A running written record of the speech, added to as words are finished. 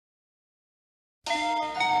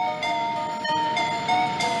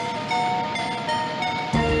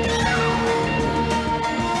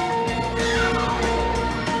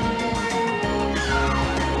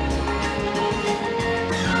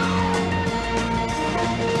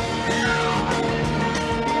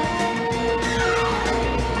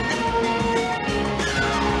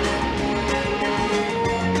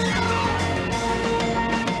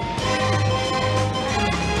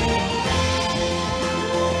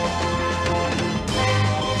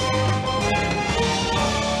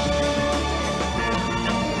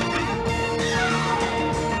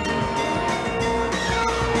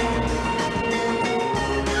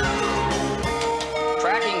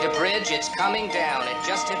It's coming down. It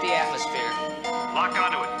just hit the atmosphere. Lock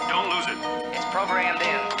onto it. Don't lose it. It's programmed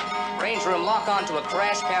in. Range room, lock onto a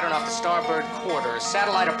crash pattern off the starboard quarter.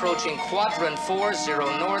 Satellite approaching quadrant 40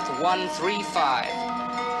 north 135.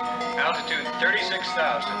 Altitude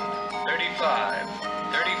 36,000, 35,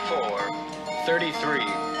 34, 33.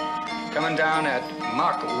 Coming down at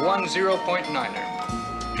Mach 10.9er.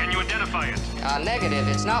 Can you identify it? Negative.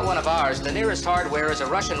 It's not one of ours. The nearest hardware is a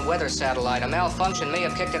Russian weather satellite. A malfunction may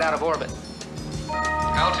have kicked it out of orbit.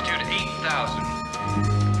 Altitude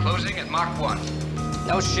 8,000. Closing at Mach 1.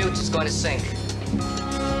 No shoots. It's going to sink.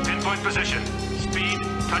 Pinpoint position. Speed,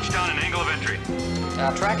 touchdown, and angle of entry.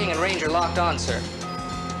 Tracking and range are locked on, sir.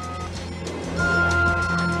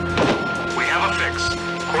 We have a fix.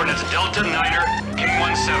 Coordinates Delta 9er,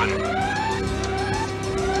 King 17.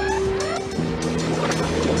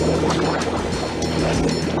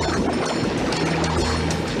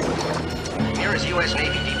 Nearest U.S.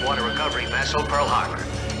 Navy deepwater recovery vessel, Pearl Harbor.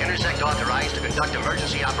 Intersect authorized to conduct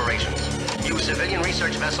emergency operations. Use civilian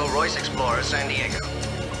research vessel, Royce Explorer, San Diego.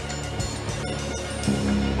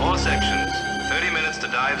 All sections, 30 minutes to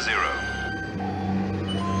dive 0.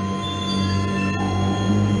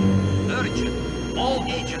 Urgent. All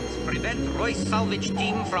agents, prevent Royce salvage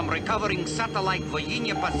team from recovering satellite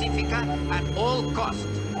Voyinya Pacifica at all cost.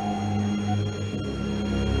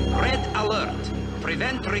 Red alert.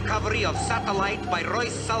 Prevent recovery of satellite by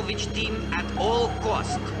Royce salvage team at all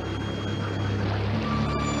cost.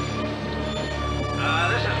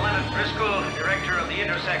 This is Leonard Driscoll, director of the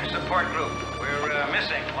Intersect Support Group. We're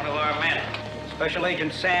missing one of our men. Special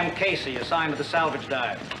Agent Sam Casey, assigned to the salvage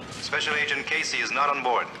dive. Special Agent Casey is not on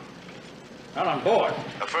board. Not on board?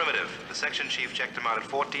 Affirmative. The section chief checked him out at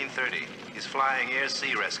 14:30. He's flying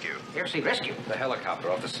air-sea rescue. Air-sea rescue? The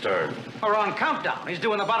helicopter off the stern. We're on countdown. He's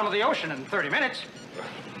due in the bottom of the ocean in 30 minutes.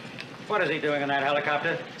 What is he doing in that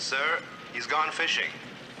helicopter? Sir, he's gone fishing.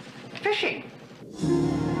 Fishing?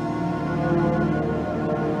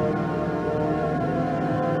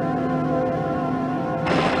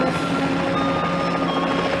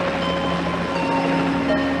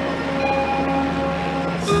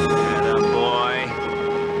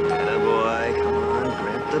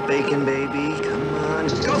 Bacon, baby. Come on.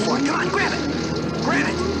 Just go for it. Come on, grab it. Grab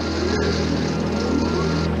it.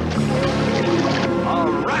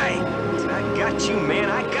 All right. I got you, man.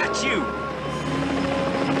 I got you.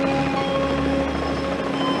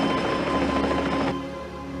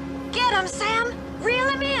 Get him, Sam. Reel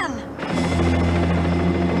him in.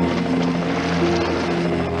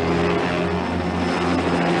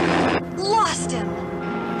 Lost him.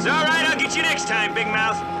 It's all right. I'll get you next time, Big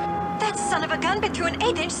Mouth. That son of a gun bit through an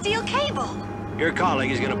 8-inch steel cable. Your colleague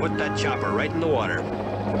is gonna put that chopper right in the water.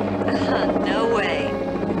 No way.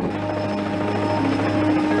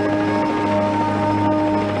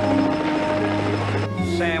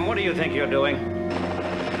 Sam, what do you think you're doing?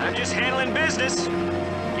 I'm just handling business.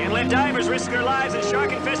 Can't let divers risk their lives in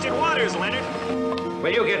shark-infested waters, Leonard.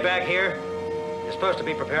 Will you get back here? You're supposed to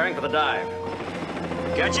be preparing for the dive.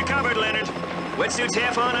 Got you covered, Leonard. Wetsuits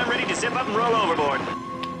half on, I'm ready to zip up and roll overboard.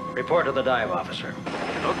 Report to the dive officer.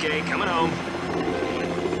 Okay, coming home.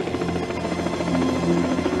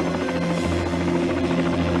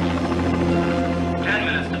 10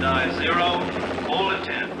 minutes to dive 0. Hold at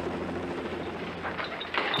 10.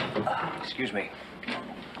 Excuse me.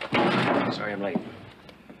 Sorry I'm late.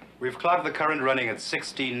 We've clocked the current running at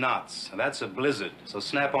 16 knots, and that's a blizzard, so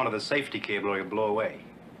snap onto the safety cable or you'll blow away.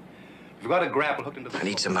 We've got a grapple hooked into the... I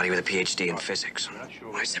need somebody with a PhD in physics.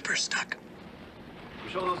 My zipper's stuck. I'm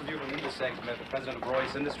sure those of you from Intersect met the president of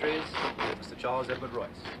Royce Industries, Mr. Charles Edward Royce.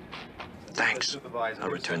 Thanks. I'll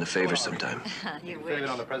return the favor sometime. You can wish. fill in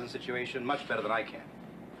on the present situation much better than I can.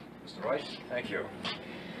 Mr. Royce, thank you.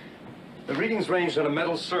 The readings ranged on a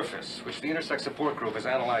metal surface, which the Intersect Support Group has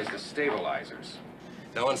analyzed as stabilizers.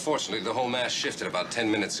 Now, unfortunately, the whole mass shifted about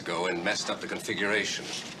 10 minutes ago and messed up the configuration.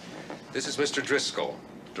 This is Mr. Driscoll,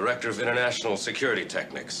 Director of International Security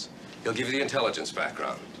Techniques. He'll give you the intelligence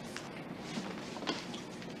background.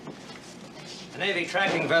 The Navy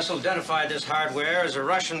tracking vessel identified this hardware as a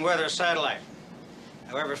Russian weather satellite.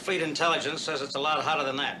 However, fleet intelligence says it's a lot hotter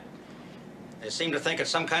than that. They seem to think it's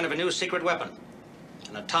some kind of a new secret weapon,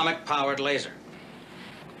 an atomic-powered laser.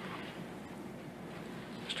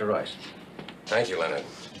 Mr. Royce. Thank you, Leonard.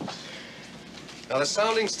 Now, the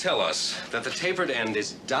soundings tell us that the tapered end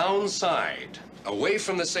is downside, away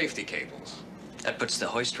from the safety cables. That puts the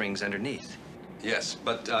hoist rings underneath. Yes,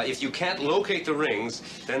 but if you can't locate the rings,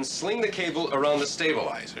 then sling the cable around the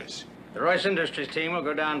stabilizers. The Royce Industries team will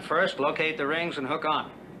go down first, locate the rings, and hook on.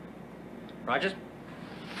 Rogers?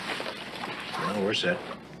 Well, we're set.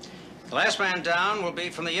 The last man down will be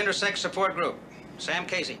from the Intersect Support Group, Sam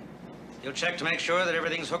Casey. He'll check to make sure that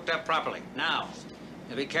everything's hooked up properly. Now,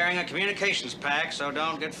 he'll be carrying a communications pack, so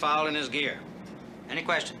don't get fouled in his gear. Any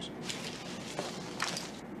questions?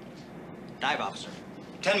 Dive officer.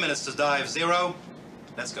 10 minutes to dive 0.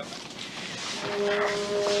 Let's go.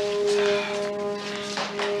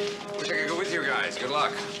 Wish I could go with you guys. Good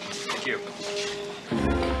luck. Thank you.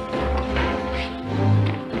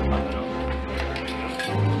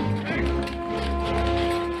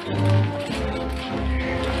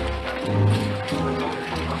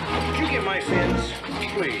 Could you get my fins,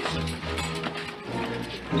 please?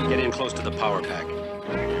 Get in close to the power pack.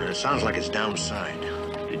 It sounds like it's downside.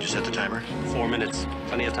 Did you set the timer? 4 minutes.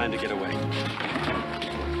 Plenty of time to get away.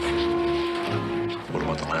 What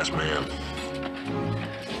about the last man?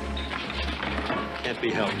 Can't be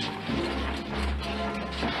helped.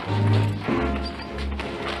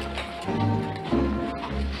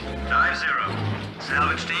 Dive 0.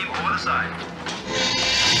 Salvage team over the side.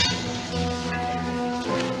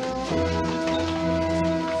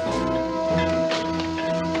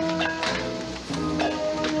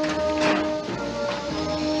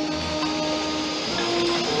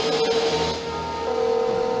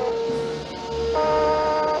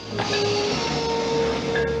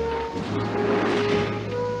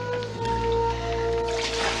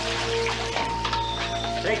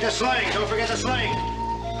 Take the sling. Don't forget the sling.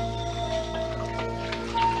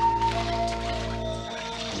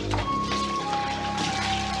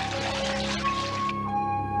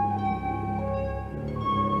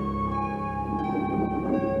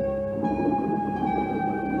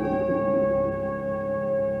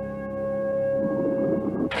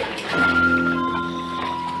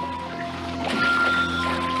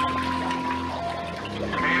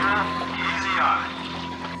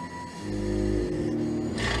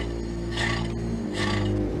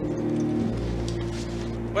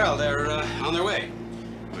 Well, they're on their way.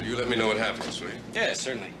 Will you let me know what happens, will you? Yes,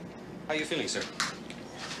 certainly. How are you feeling, sir?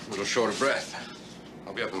 A little short of breath.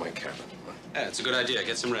 I'll be up in my cabin. Yeah, it's a good idea.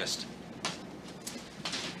 Get some rest.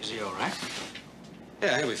 Is he all right?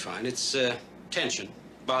 Yeah, he'll be fine. It's tension.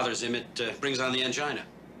 Bothers him. It brings on the angina.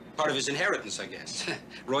 Part of his inheritance, I guess.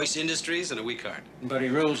 Royce Industries and a weak heart. But he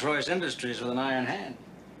rules Royce Industries with an iron hand.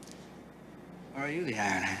 Or are you the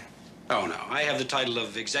iron hand? Oh, no. I have the title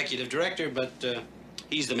of executive director, but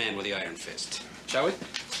he's the man with the iron fist. Shall we?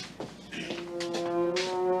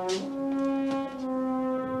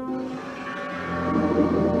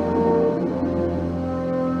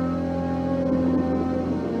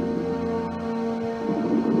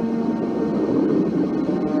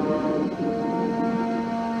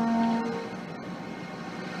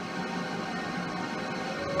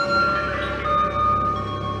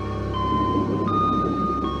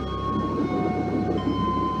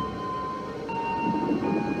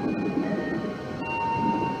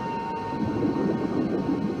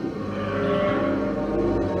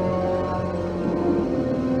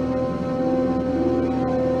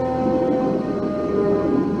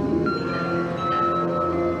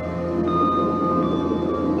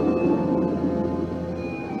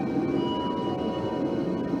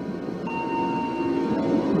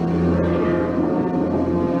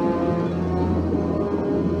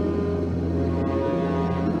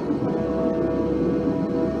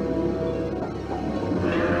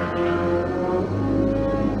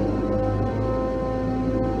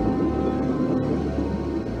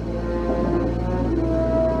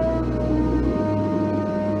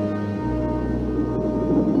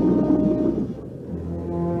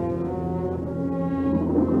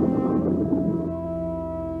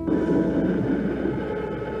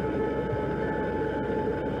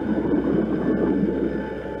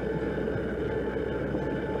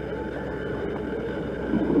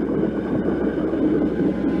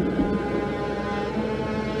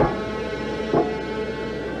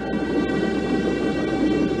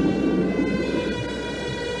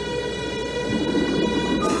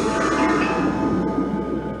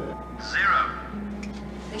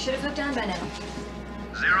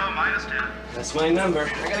 0 minus 10. That's my number.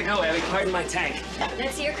 I gotta go, Abby. Pardon my tank.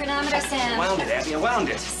 Let's see your chronometer, Sam. Wound it, Abby. I wound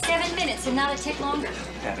it. 7 minutes and not a tick longer.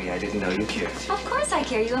 Abby, I didn't know you cared. Of course I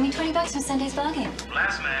care. You owe me $20 from Sunday's ballgame.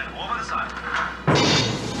 Last man over the side.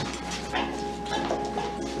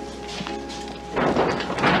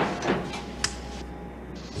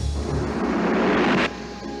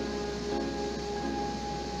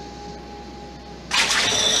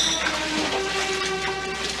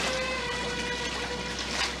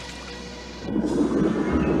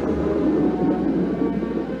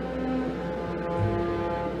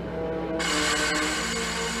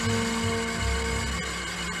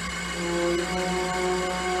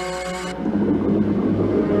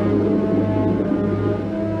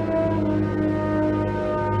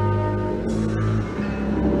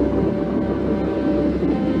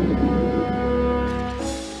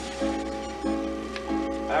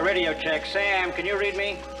 Radio check. Sam, can you read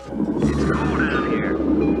me? It's cold out here.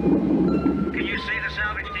 Can you see the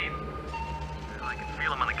salvage team? Well, I can feel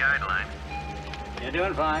them on the guideline. You're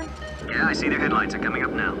doing fine. Yeah, I see their headlights are coming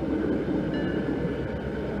up now.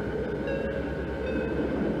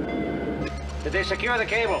 Did they secure the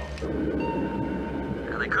cable?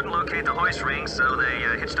 Well, they couldn't locate the hoist ring, so they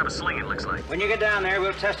hitched up a sling, it looks like. When you get down there,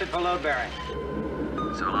 we'll test it for load bearing.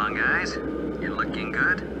 So long, guys. You're looking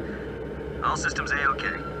good. All systems A-OK.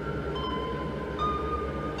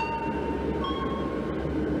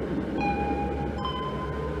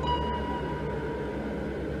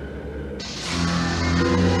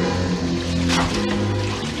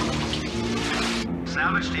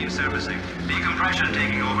 Salvage team servicing. Decompression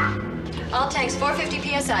taking over. All tanks, 450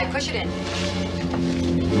 PSI. Push it in.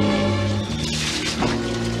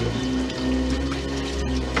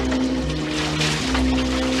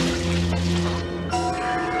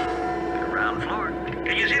 Ground floor.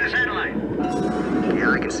 Can you see the satellite?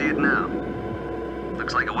 Yeah, I can see it now.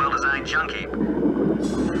 Looks like a well-designed junk heap.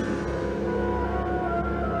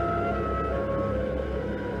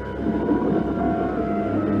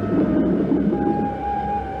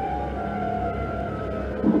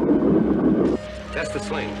 Test the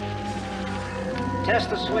sling. Test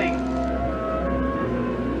the swing.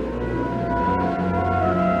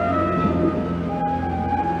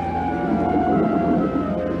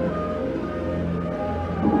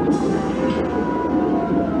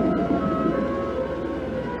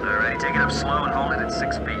 All right, take it up slow and hold it at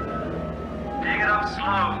 6 feet. Take it up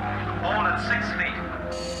slow. Hold at 6 feet.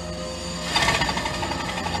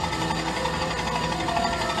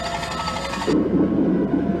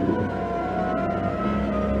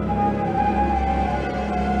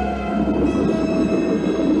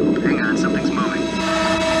 Hang on, something's moving.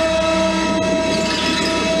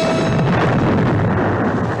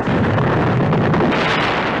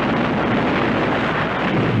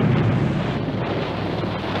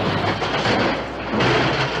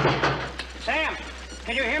 Sam,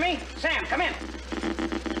 can you hear me? Sam, come in.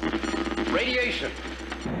 Radiation.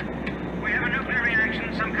 We have a nuclear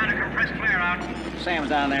reaction, some kind of compressed flare-out. Sam's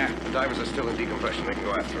down there. The divers are still in decompression. They can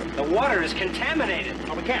go after him. The water is contaminated.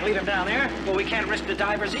 Well, we can't leave him down there. Well, we can't risk the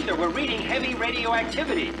divers either. We're reading heavy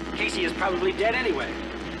radioactivity. Casey is probably dead anyway.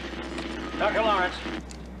 Dr. Lawrence,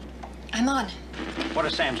 I'm on. what are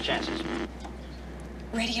Sam's chances?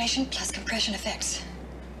 Radiation plus compression effects.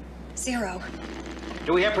 0.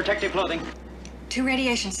 Do we have protective clothing? 2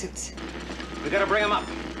 radiation suits. We gotta bring him up.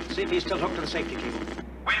 See if he's still hooked to the safety cable.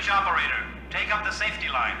 Winch operator, take up the safety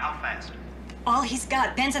line. How fast? All he's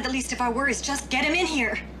got. Ben said the least of our worries. Just get him in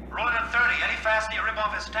here. Roll it at 30. Any faster, you rip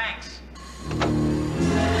off his tanks.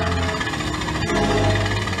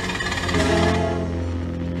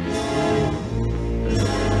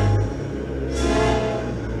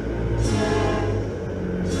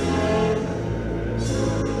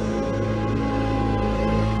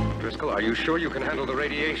 Driscoll, are you sure you can handle the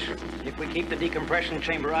radiation? If we keep the decompression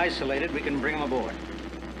chamber isolated, we can bring him aboard.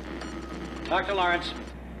 Dr. Lawrence.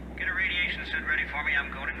 Get a radiation suit ready for me.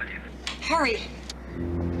 I'm going with you. Hurry.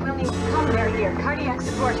 We'll need pulmonary gear, cardiac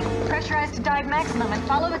support, pressurized to dive maximum, and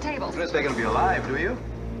follow the table. Don't expect him to be alive, do you?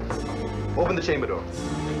 Open the chamber door.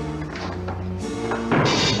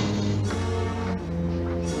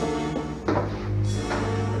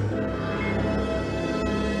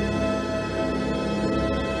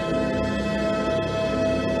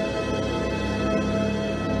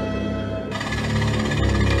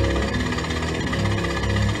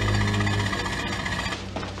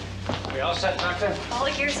 We all set, Doctor? All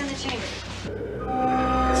the gear's in the chamber.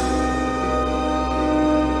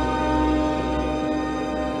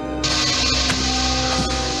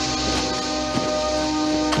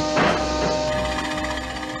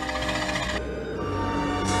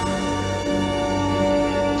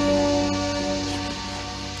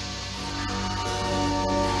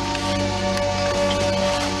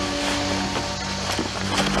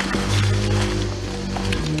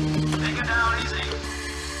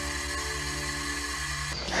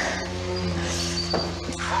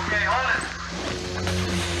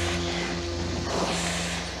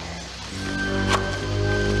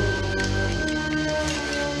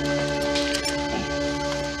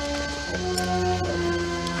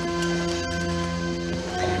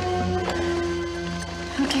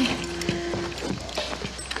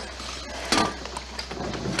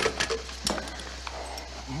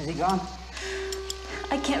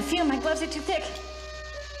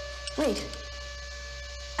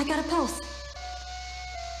 I got a pulse.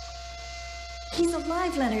 He's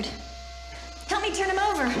alive, Leonard. Help me turn him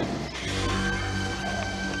over.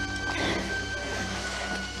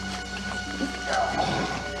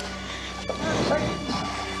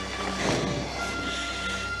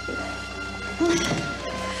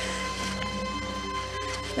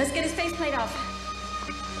 Let's get his faceplate off.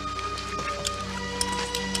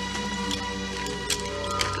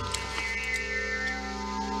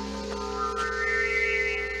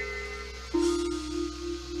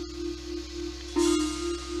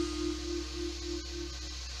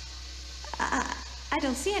 I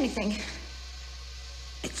don't see anything.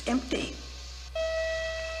 It's empty.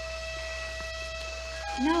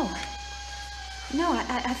 No. No,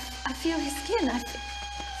 I feel his skin.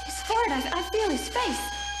 His forehead. I feel his face.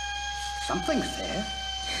 Something's there.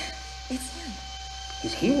 It's him.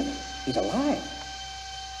 He's here. He's alive.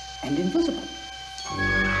 And invisible.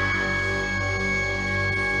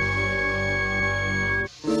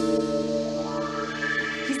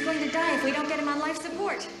 He's going to die if we don't get him on life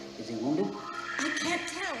support. Is he wounded? I can't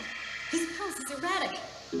tell. His pulse is erratic.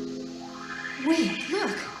 Wait,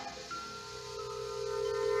 look.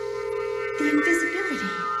 The invisibility.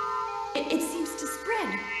 It seems to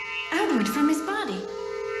spread outward from his body.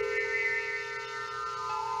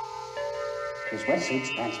 His wetsuit's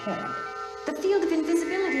transparent. The field of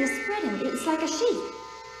invisibility is spreading. It's like a sheath.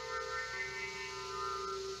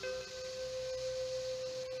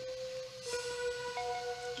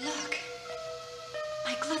 Look.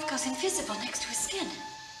 My glove goes invisible next to his skin.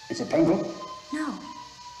 Is it painful? No.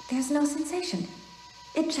 There's no sensation.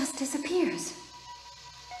 It just disappears.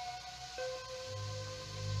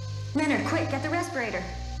 Leonard, quick, get the respirator.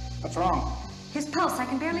 What's wrong? His pulse, I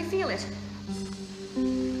can barely feel it.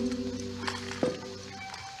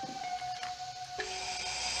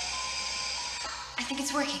 I think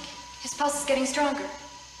it's working. His pulse is getting stronger.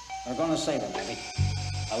 We're gonna save him, Abby.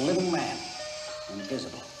 A living man.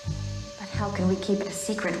 Invisible. But how can we keep it a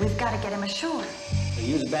secret? We've got to get him ashore. We'll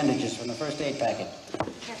use bandages from the first aid packet.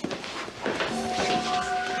 Carefully.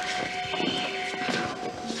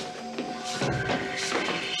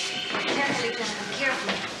 Carefully, gentlemen,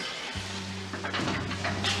 carefully.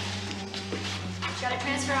 Got to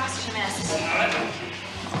transfer oxygen masks. All right.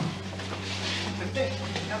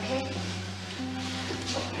 Okay?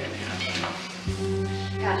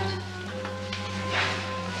 Got it.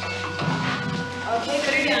 Okay,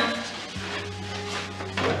 put her down.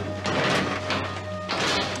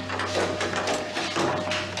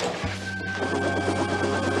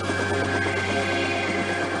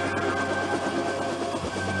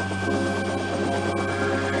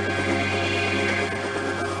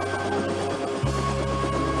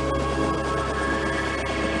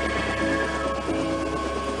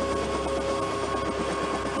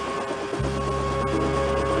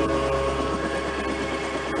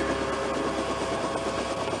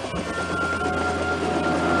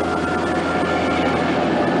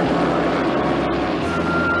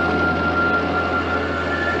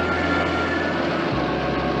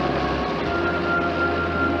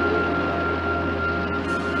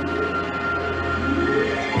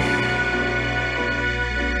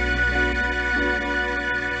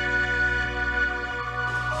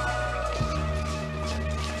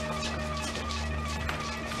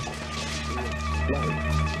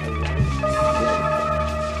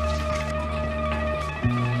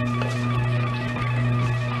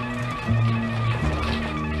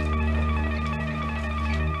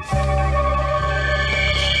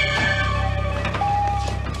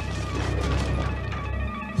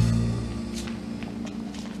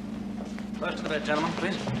 Close to the bed, gentlemen,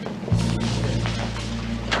 please.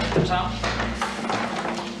 Tom.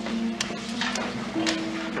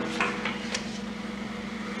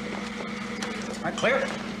 All right, clear.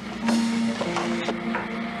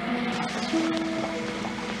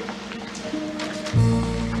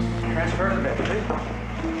 Transfer to the bed, please.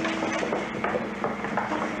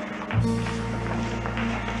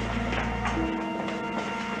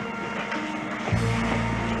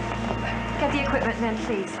 Get the equipment, men,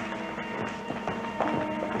 please.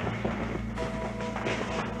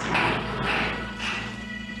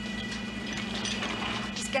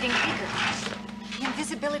 He's getting weaker. The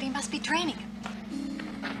invisibility must be draining him.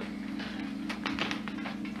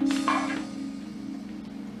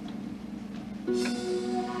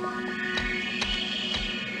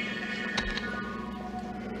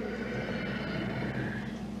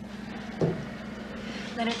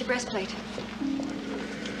 Leonard, the breastplate.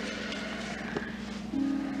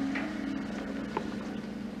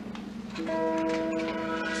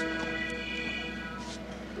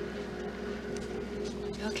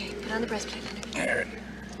 Okay, put on the breastplate, Leonard.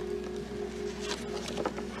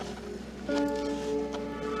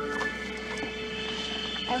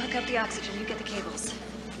 I'll hook up the oxygen. You get the cables.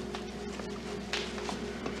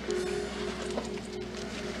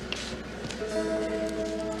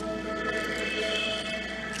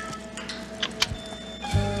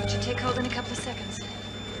 It should take hold in a couple of seconds.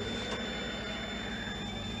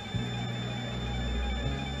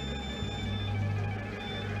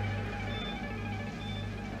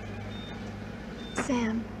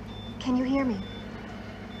 Sam, can you hear me?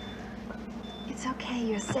 It's okay,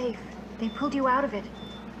 you're safe. They pulled you out of it.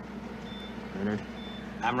 Leonard?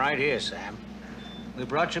 I'm right here, Sam. We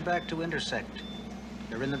brought you back to Intersect.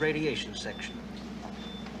 They're in the radiation section.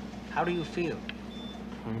 How do you feel?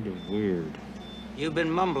 Kind of weird. You've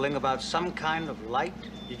been mumbling about some kind of light.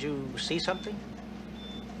 Did you see something?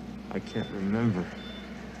 I can't remember.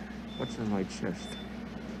 What's in my chest?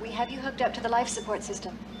 We have you hooked up to the life support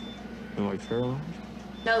system. Am I paralyzed?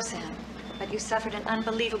 No, Sam, but you suffered an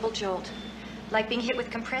unbelievable jolt. Like being hit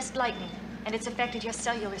with compressed lightning, and it's affected your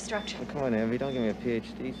cellular structure. Oh, come on, Abby. Don't give me a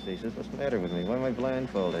PhD thesis. What's the matter with me? Why am I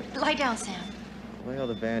blindfolded? Lie down, Sam. Why all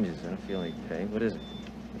the bandages? I don't feel any pain. What is it?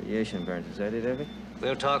 Radiation burns. Is that it, Abby?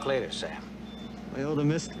 We'll talk later, Sam. Why all the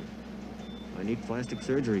mystery? I need plastic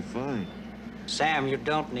surgery. Fine. Sam, you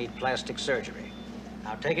don't need plastic surgery.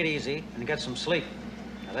 Now take it easy and get some sleep.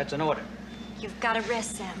 Now that's an order. You've got to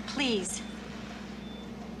rest, Sam, please.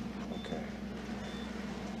 Okay.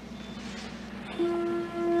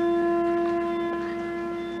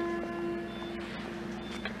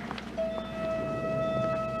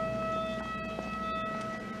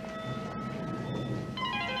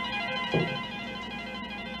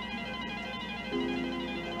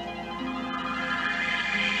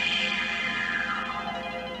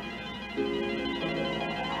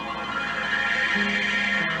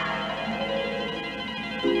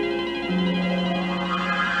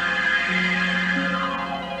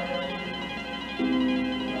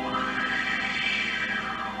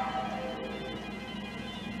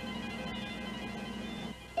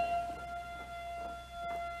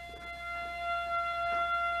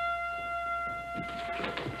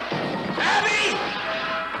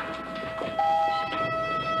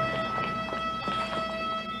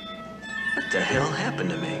 What the hell happened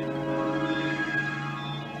to me?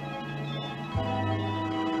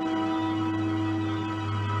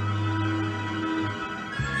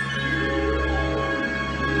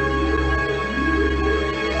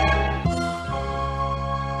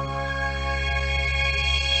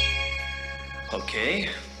 Okay,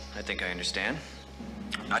 I think I understand.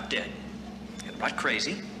 I'm not dead. I'm not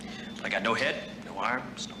crazy. But I got no head, no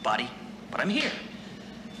arms, no body. But I'm here.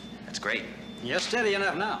 That's great. You're steady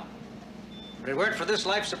enough now. If it weren't for this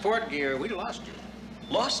life support gear, we'd have lost you.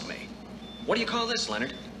 Lost me? What do you call this,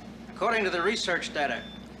 Leonard? According to the research data,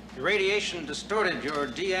 the radiation distorted your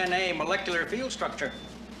DNA molecular field structure.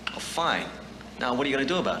 Oh, fine. Now, what are you going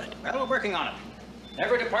to do about it? Well, we're working on it.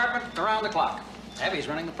 Every department around the clock. Abby's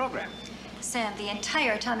running the program. Sam, the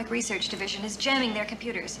entire Atomic Research Division is jamming their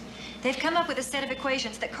computers. They've come up with a set of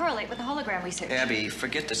equations that correlate with the hologram research. Abby,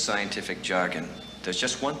 forget the scientific jargon. There's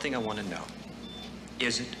just one thing I want to know.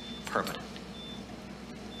 Is it permanent?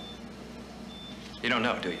 You don't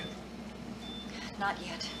know, do you? Not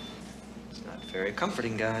yet. It's not very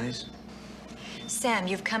comforting, guys. Sam,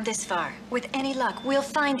 you've come this far. With any luck, we'll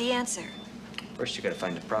find the answer. First, you gotta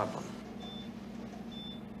find the problem.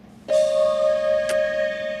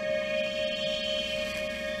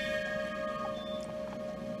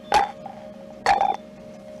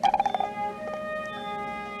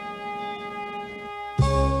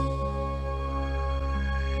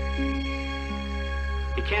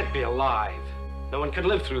 He can't be alive. No one could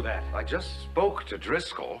live through that. I just spoke to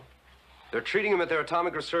Driscoll. They're treating him at their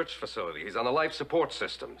atomic research facility. He's on the life support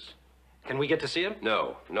systems. Can we get to see him?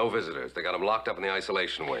 No, no visitors. They got him locked up in the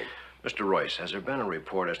isolation wing. Mr. Royce, has there been a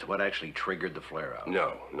report as to what actually triggered the flare-up?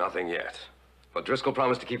 No, nothing yet. But Driscoll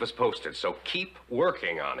promised to keep us posted, so keep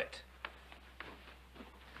working on it.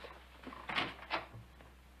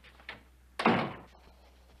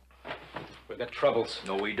 We've got troubles.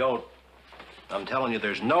 No, we don't. I'm telling you,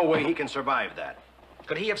 there's no way he can survive that.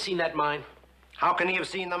 Could he have seen that mine? How can he have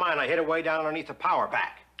seen the mine? I hid it way down underneath the power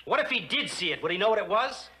pack. What if he did see it? Would he know what it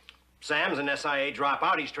was? Sam's an SIA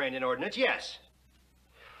dropout. He's trained in ordnance, yes.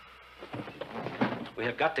 We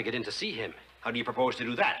have got to get in to see him. How do you propose to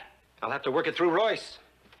do that? I'll have to work it through Royce.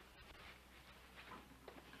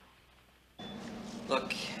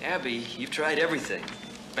 Look, Abby, you've tried everything.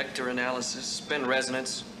 Vector analysis, spin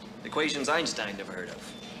resonance, equations Einstein never heard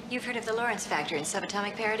of. You've heard of the Lorentz factor in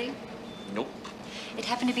subatomic parity? Nope. It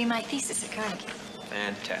happened to be my thesis at Carnegie.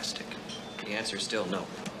 Fantastic. The answer's still no.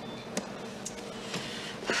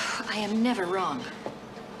 I am never wrong.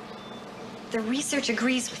 The research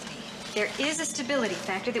agrees with me. There is a stability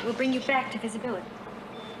factor that will bring you back to visibility.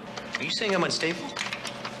 Are you saying I'm unstable?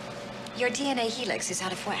 Your DNA helix is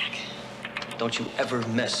out of whack. Don't you ever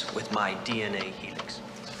mess with my DNA helix.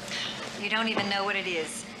 You don't even know what it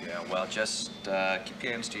is. Yeah, well, just keep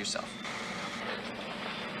your hands to yourself.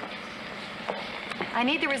 I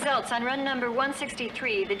need the results on run number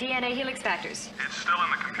 163, the DNA helix factors. It's still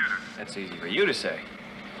in the computer. That's easy for you to say.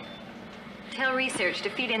 Tell research to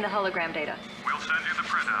feed in the hologram data. We'll send you the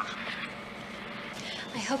printouts.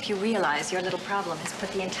 I hope you realize your little problem has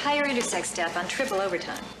put the entire intersect staff on triple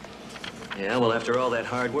overtime. Yeah, well, after all that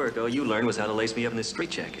hard work, all you learned was how to lace me up in this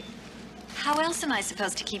straitjacket. How else am I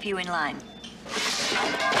supposed to keep you in line?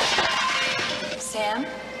 Sam?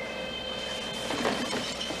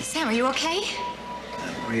 Sam, are you okay?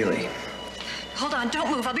 Not really. Hold on,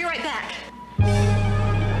 don't move. I'll be right back.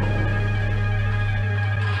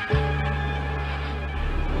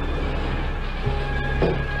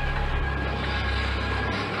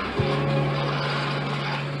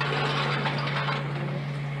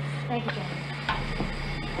 Thank you, Jenny.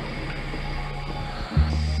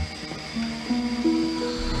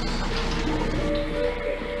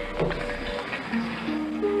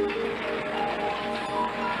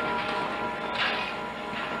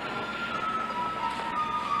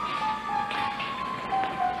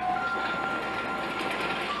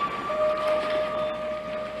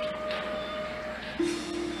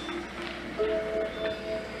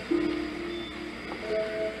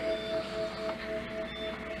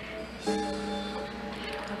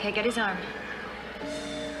 Okay, get his arm.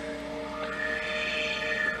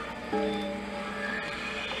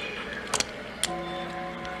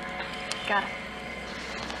 Got it.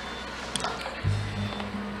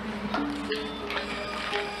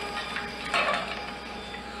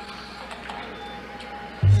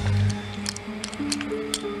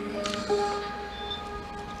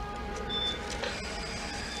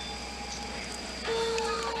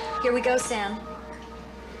 Here we go, Sam.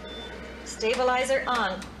 Stabilizer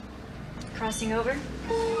on. Crossing over.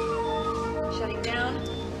 Shutting down.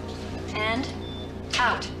 And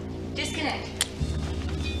out. Disconnect.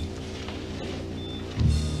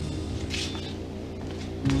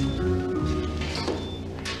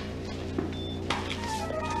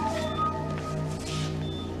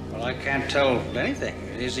 Well, I can't tell anything.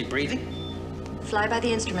 Is he breathing? Fly by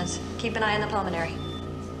the instruments. Keep an eye on the pulmonary.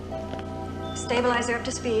 Stabilizer up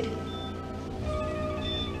to speed.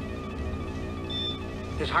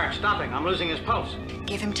 His heart's stopping. I'm losing his pulse.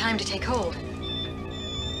 Give him time to take hold.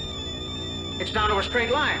 It's down to a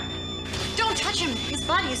straight line. Don't touch him! His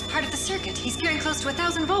body is part of the circuit. He's carrying close to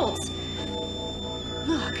 1,000 volts.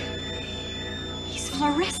 Look. He's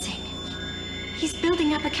fluorescing. He's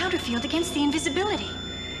building up a counterfield against the invisibility.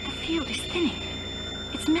 The field is thinning.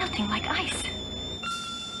 It's melting like ice.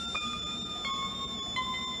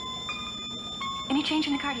 Any change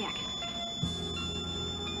in the cardiac?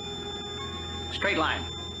 Straight line.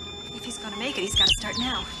 If he's gonna make it, he's gotta start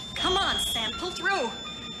now. Come on, Sam, pull through.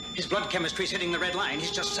 His blood chemistry's hitting the red line. He's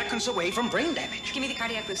just seconds away from brain damage. Give me the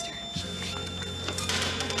cardiac booster.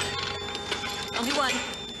 Only one.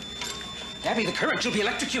 Abby, the current, you'll be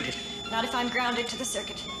electrocuted. Not if I'm grounded to the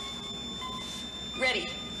circuit. Ready.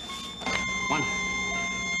 1,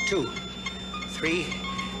 2, 3,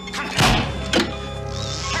 contact.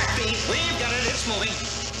 Heartbeat, we've got it, it's moving.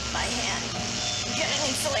 My hand. Get an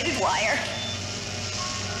insulated wire.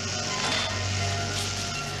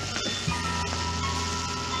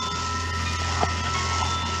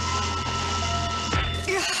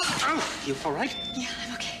 Oh, you all right? Yeah,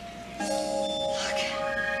 I'm okay. Look.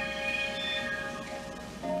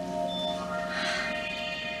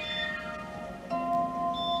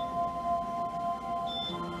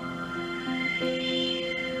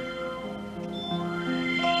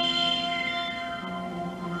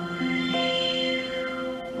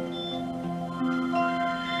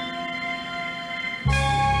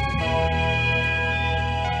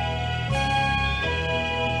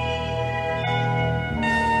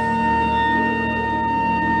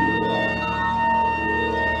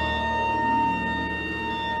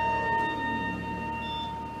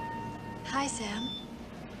 Hi, Sam.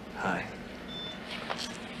 Hi.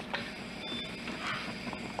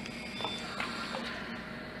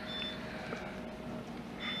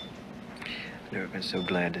 Never been so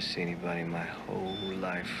glad to see anybody in my whole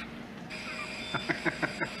life.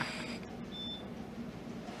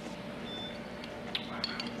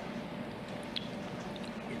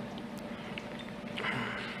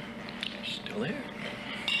 Still there?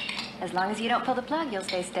 As long as you don't pull the plug, you'll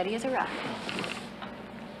stay steady as a rock.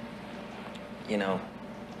 You know,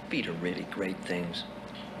 Feet are really great things.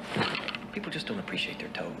 People just don't appreciate their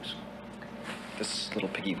toes. This little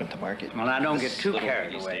piggy went to market. Well, now, don't get This too little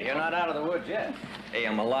carried piggy away. stayed You're home. not out of the woods yet. Hey,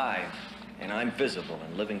 I'm alive, and I'm visible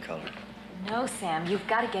in living color. No, Sam, you've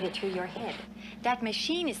got to get it through your head. That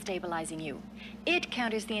machine is stabilizing you. It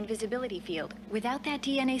counters the invisibility field. Without that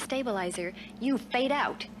DNA stabilizer, you fade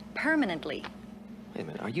out permanently. Wait a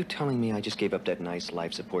minute, are you telling me I just gave up that nice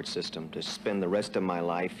life support system to spend the rest of my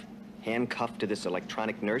life handcuffed to this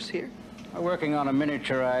electronic nurse here? We're working on a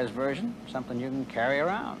miniaturized version, something you can carry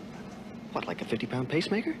around. What, like a 50-pound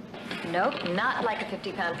pacemaker? Nope, not like a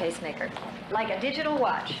 50-pound pacemaker. Like a digital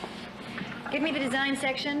watch. Give me the design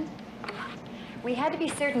section. We had to be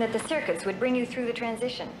certain that the circuits would bring you through the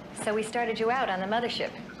transition, so we started you out on the mothership.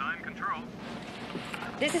 Design control.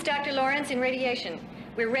 This is Dr. Lawrence in radiation.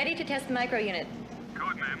 We're ready to test the micro unit.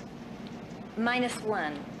 Code, ma'am.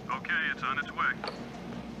 -1. Okay, it's on its way.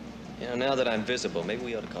 You know, now that I'm visible, maybe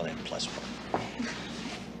we ought to call that +1.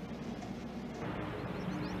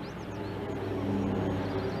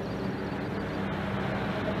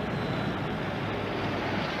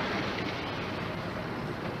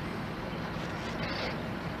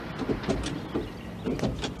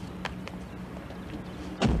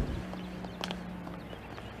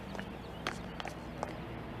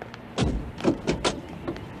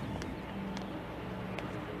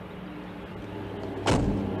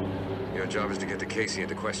 Your job is to get to Casey and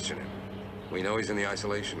to question him. We know he's in the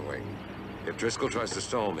isolation wing. If Driscoll tries to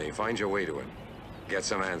stall me, find your way to him. Get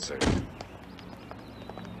some answers.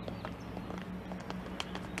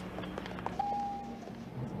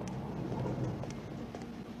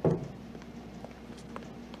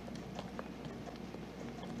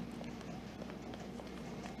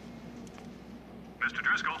 Mr.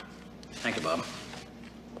 Driscoll. Thank you, Bob.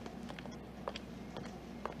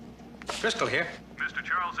 Driscoll here. Mr.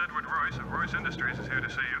 Charles Edward Royce of Royce Industries is here to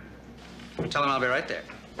see you. Tell him I'll be right there.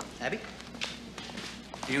 Abby?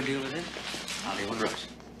 You deal with it. I'll deal with Royce.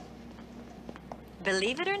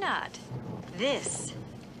 Believe it or not, this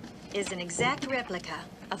is an exact replica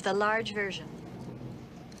of the large version.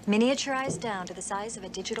 Miniaturized down to the size of a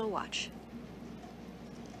digital watch.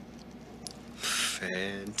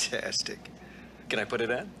 Fantastic. Can I put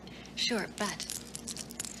it on? Sure, but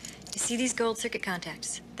you see these gold circuit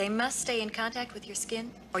contacts? They must stay in contact with your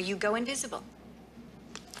skin or you go invisible.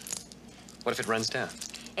 What if it runs down?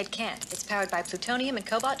 It can't. It's powered by plutonium and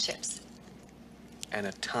cobalt chips. An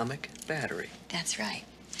atomic battery. That's right.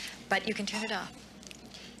 But you can turn it off.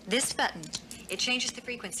 This button, it changes the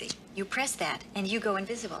frequency. You press that and you go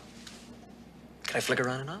invisible. Can I flicker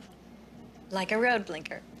on and off? Like a road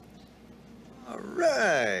blinker. All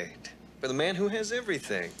right. For the man who has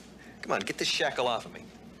everything. Come on, get this shackle off of me.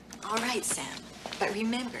 All right, Sam. But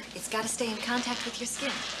remember, it's got to stay in contact with your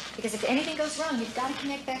skin. Because if anything goes wrong, you've got to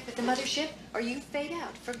connect back with the mothership or you fade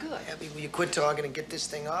out for good. Abby, will you quit talking and get this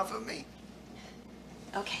thing off of me?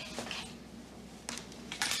 Okay.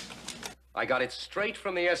 I got it straight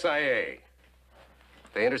from the SIA.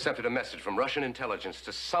 They intercepted a message from Russian intelligence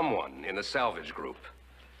to someone in the salvage group.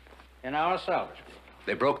 In our salvage group?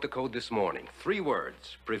 They broke the code this morning. 3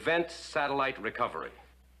 words: prevent satellite recovery.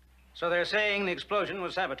 So they're saying the explosion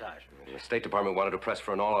was sabotage. The State Department wanted to press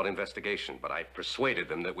for an all-out investigation, but I persuaded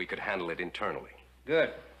them that we could handle it internally.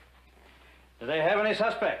 Good. Do they have any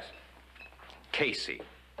suspects? Casey.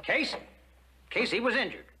 Casey? Casey was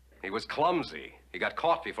injured. He was clumsy. He got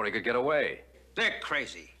caught before he could get away. They're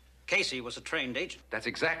crazy. Casey was a trained agent. That's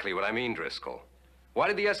exactly what I mean, Driscoll. Why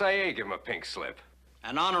did the SIA give him a pink slip?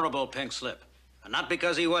 An honorable pink slip. And not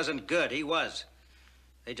because he wasn't good, he was.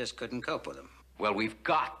 They just couldn't cope with him. Well, we've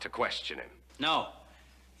got to question him. No,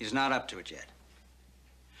 he's not up to it yet.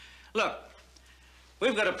 Look,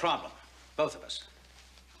 we've got a problem, both of us.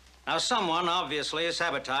 Now, someone obviously has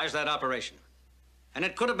sabotaged that operation. And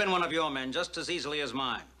it could have been one of your men just as easily as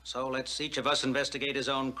mine. So let's each of us investigate his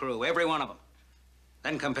own crew, every one of them.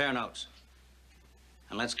 Then compare notes.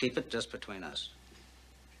 And let's keep it just between us.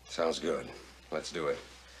 Sounds good. Let's do it.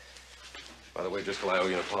 By the way, Driscoll, I owe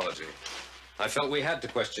you an apology. I felt we had to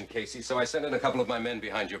question Casey, so I sent in a couple of my men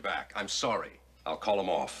behind your back. I'm sorry. I'll call them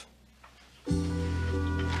off.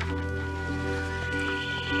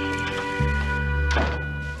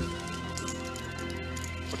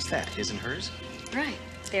 What's that, his and hers? Right.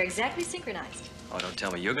 They're exactly synchronized. Oh, don't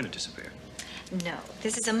tell me you're going to disappear. No,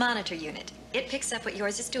 this is a monitor unit. It picks up what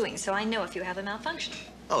yours is doing, so I know if you have a malfunction.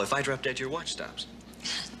 Oh, if I drop dead, your watch stops.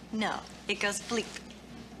 No, it goes bleep.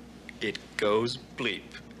 It goes bleep.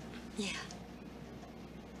 Yeah.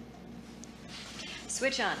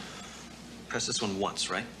 Switch on. Press this one once,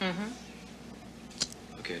 right? Mm-hmm.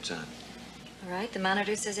 Okay, it's on. All right, the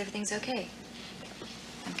monitor says everything's okay.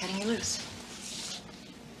 I'm cutting you loose.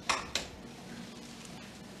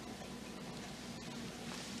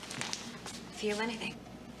 Feel anything?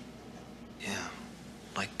 Yeah,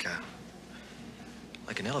 like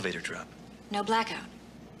an elevator drop. No blackout.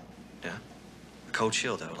 Yeah? A cold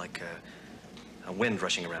chill, though, like a wind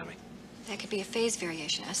rushing around me. That could be a phase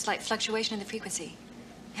variation, a slight fluctuation in the frequency.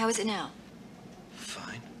 How is it now?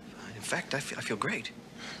 Fine. In fact, I feel great.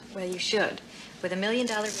 Well, you should. With $1 million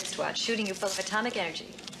wristwatch shooting you full of atomic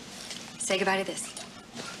energy. Say goodbye to this.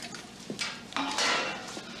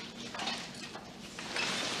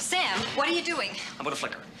 Sam, what are you doing? I'm gonna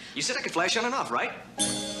flicker. You said I could flash on and off, right?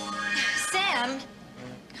 Sam!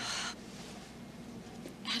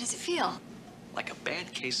 How does it feel? Like a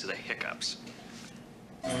bad case of the hiccups.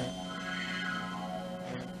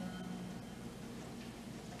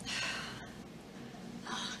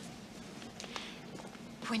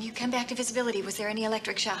 When you come back to visibility, was there any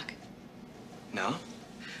electric shock? No.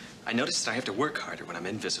 I noticed that I have to work harder when I'm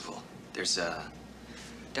invisible. There's a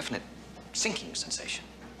definite sinking sensation.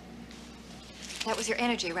 That was your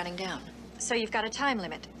energy running down. So you've got a time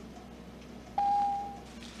limit.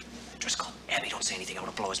 Driscoll, Abby, don't say anything. I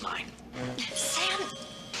want to blow his mind. Sam!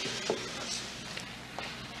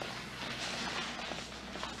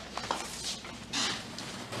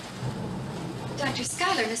 Dr.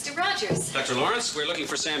 Schuyler, Mr. Rogers. Dr. Lawrence, we're looking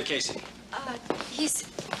for Sam Casey.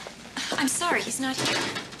 I'm sorry, he's not here.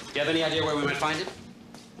 You have any idea where we might find him?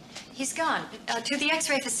 He's gone. To the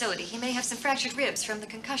X-ray facility. He may have some fractured ribs from the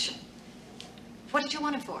concussion. What did you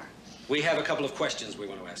want him for? We have a couple of questions we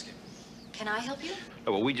want to ask him. Can I help you?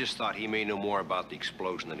 Oh, well, we just thought he may know more about the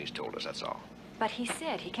explosion than he's told us, that's all. But he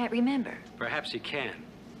said he can't remember. Perhaps he can.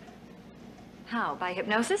 How? By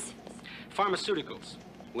hypnosis? Pharmaceuticals.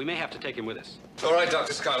 We may have to take him with us. All right,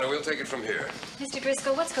 Dr. Schuyler, we'll take it from here. Mr.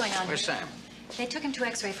 Driscoll, what's going on Where's here? Sam? They took him to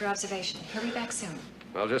X-ray for observation. He'll be back soon.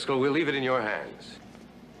 Well, Driscoll, we'll leave it in your hands.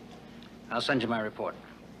 I'll send you my report.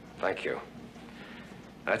 Thank you.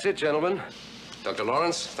 That's it, gentlemen. Dr.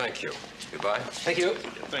 Lawrence, thank you. Goodbye. Thank you.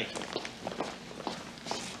 Thank you.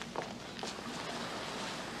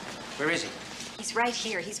 Where is he? He's right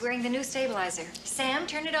here. He's wearing the new stabilizer. Sam,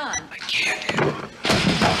 turn it on. I can't.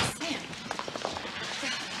 Sam.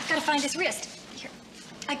 I've got to find his wrist. Here.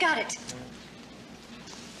 I got it.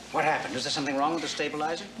 What happened? Is there something wrong with the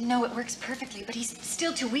stabilizer? No, it works perfectly, but he's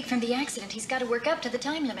still too weak from the accident. He's got to work up to the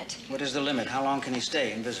time limit. What is the limit? How long can he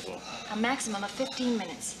stay invisible? A maximum of 15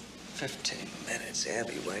 minutes. 15 minutes,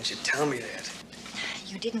 Abby. Why didn't you tell me that?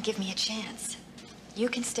 You didn't give me a chance. You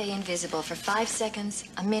can stay invisible for 5 seconds,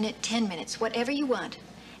 a minute, 10 minutes, whatever you want,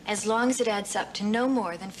 as long as it adds up to no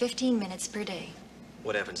more than 15 minutes per day.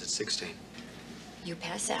 What happens at 16? You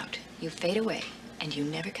pass out, you fade away, and you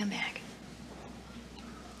never come back.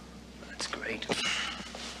 That's great.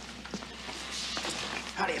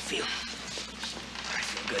 How do you feel? I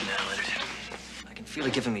feel good now, Leonard. I can feel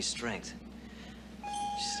it giving me strength.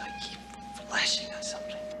 Just I keep flashing on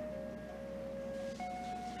something.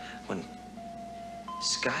 When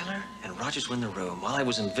Schuyler and Rogers were in the room while I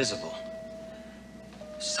was invisible,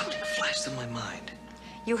 something flashed in my mind.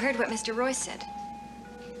 You heard what Mr. Royce said.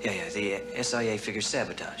 Yeah, the SIA figures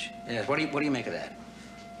sabotage. Yes, what do you make of that?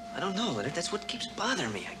 I don't know, Leonard. That's what keeps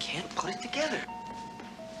bothering me. I can't put it together.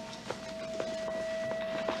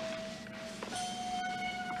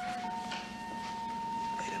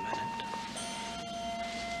 Wait a minute.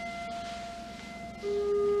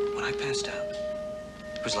 When I passed out,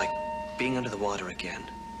 it was like being under the water again.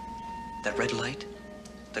 That red light,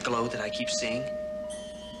 the glow that I keep seeing,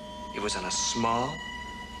 it was on a small,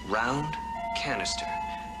 round canister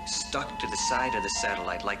stuck to the side of the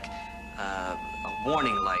satellite like a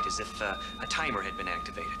warning light, as if a timer had been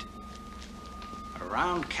activated. A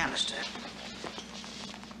round canister.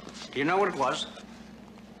 Do you know what it was?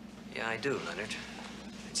 Yeah, I do, Leonard.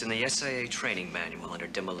 It's in the SIA training manual under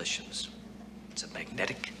demolitions. It's a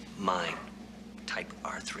magnetic mine, type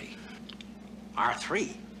R3.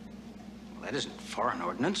 R3? Well, that isn't foreign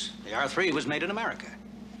ordnance. The R3 was made in America.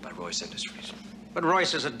 By Royce Industries. But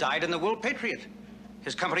Royce is a dyed-in-the-wool patriot.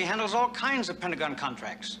 His company handles all kinds of Pentagon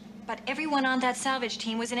contracts. But everyone on that salvage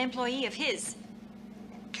team was an employee of his.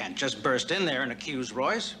 Can't just burst in there and accuse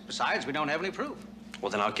Royce. Besides, we don't have any proof. Well,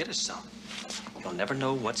 then I'll get us some. You'll never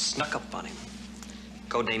know what snuck up on him.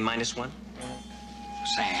 Codename -1?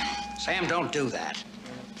 Sam, don't do that.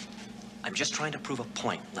 I'm just trying to prove a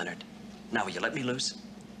point, Leonard. Now, will you let me loose?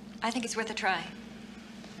 I think it's worth a try.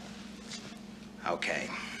 Okay.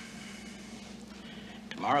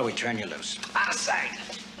 Tomorrow we turn you loose. Out of sight!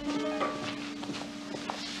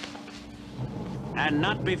 And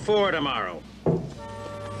not before tomorrow.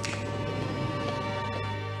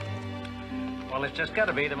 Well, Well, it's just got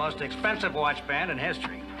to be the most expensive watch band in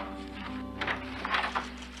history.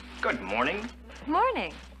 Good morning.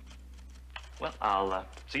 Morning. Well, I'll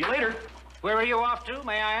see you later. Where are you off to,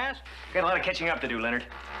 may I ask? Got a lot of catching up to do, Leonard.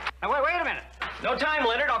 Now, wait a minute. No time,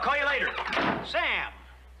 Leonard. I'll call you later. Sam!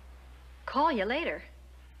 Call you later.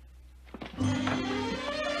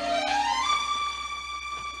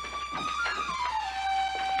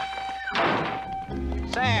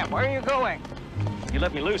 Sam, where are you going? You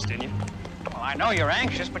let me loose, didn't you? Well, I know you're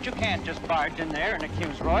anxious, but you can't just barge in there and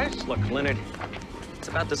accuse Royce. Look, Leonard, It's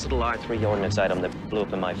about this little R3 ordnance item that blew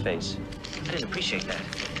up in my face. I didn't appreciate that.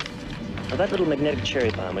 Now, that little magnetic cherry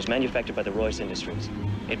bomb was manufactured by the Royce Industries.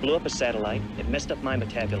 It blew up a satellite. It messed up my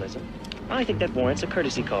metabolism. I think that warrants a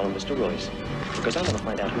courtesy call on Mr. Royce, because I want to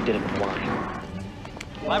find out who did it and why.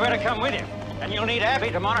 Well, I better come with you. And you'll need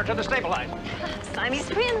Abby to monitor the stabilizer. Siamese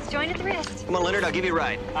twins, joined at the wrist. Come on, Leonard, I'll give you a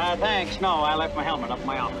ride. Thanks. No, I left my helmet up in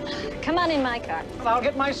my office. Come on in my car. Well, I'll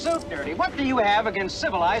get my suit dirty. What do you have against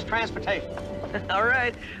civilized transportation? All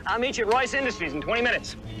right. I'll meet you at Royce Industries in 20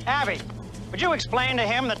 minutes. Abby, would you explain to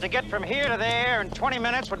him that to get from here to there in 20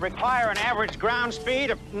 minutes would require an average ground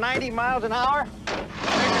speed of 90 miles an hour?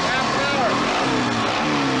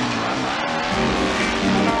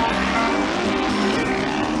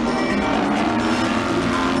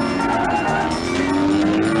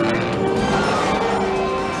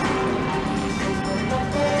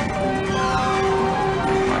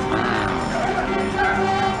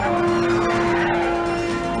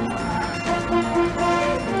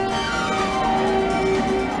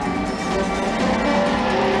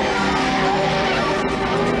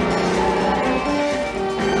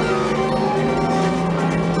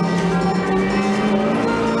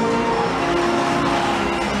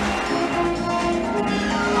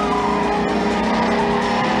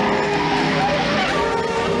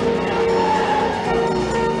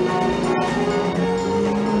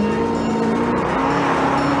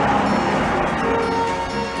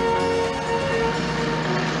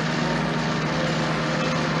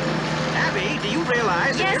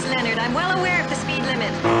 Yes, Leonard, I'm well aware of the speed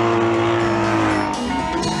limit.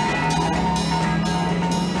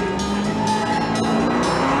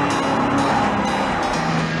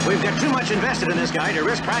 We've got too much invested in this guy to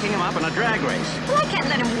risk cracking him up in a drag race. Well, I can't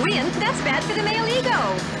let him win. That's bad for the male ego.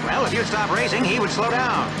 Well, if you'd stop racing, he would slow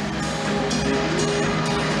down.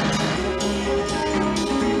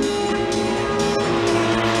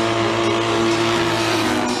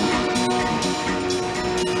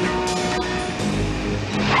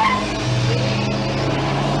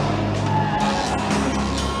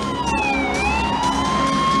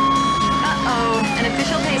 An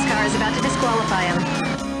official pace car is about to disqualify him.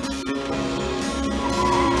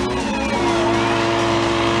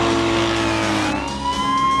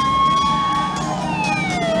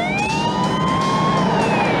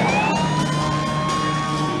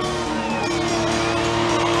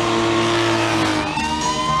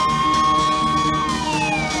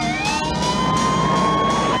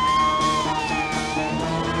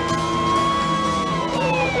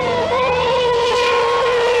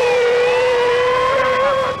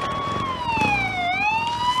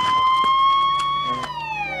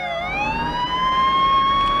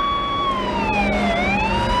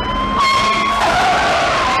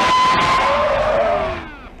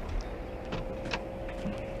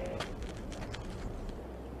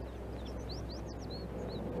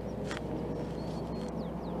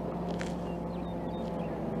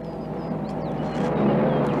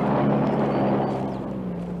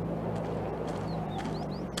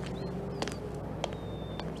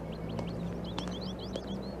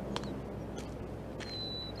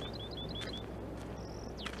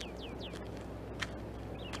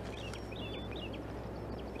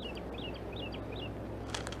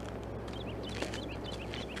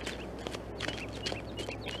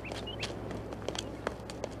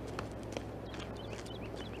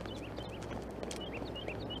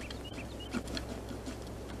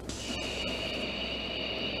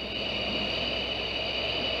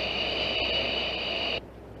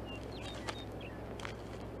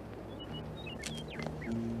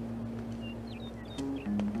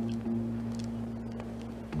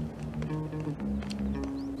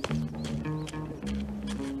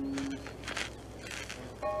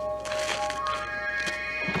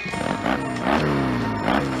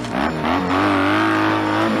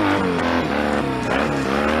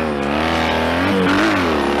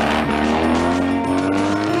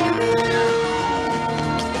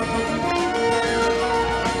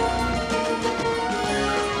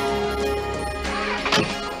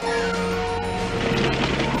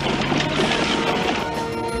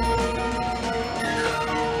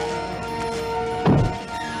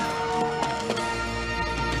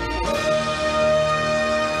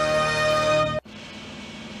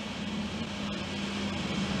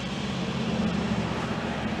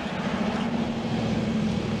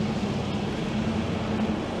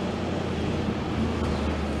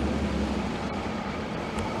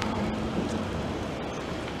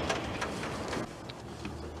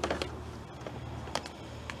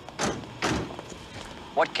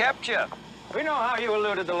 kept you. We know how you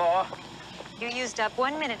eluded the law. You used up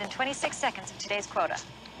 1 minute and 26 seconds of today's quota.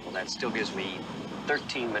 Well, that still gives me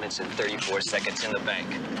 13 minutes and 34 seconds in the bank.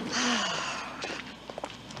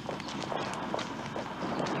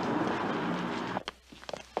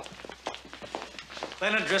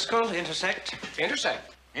 Leonard Driscoll, Intersect.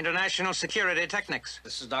 Intersect? International Security Technics.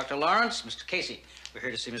 This is Dr. Lawrence, Mr. Casey. We're here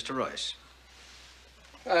to see Mr. Royce.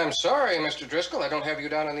 I'm sorry, Mr. Driscoll. I don't have you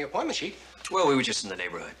down on the appointment sheet. Well, we were just in the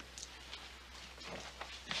neighborhood.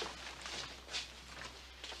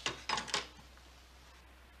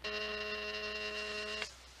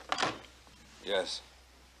 Yes.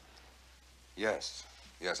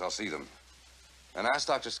 Yes, I'll see them. And ask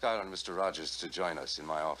Dr. Scott and Mr. Rogers to join us in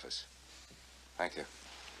my office. Thank you.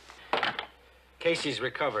 Casey's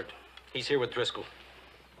recovered. He's here with Driscoll.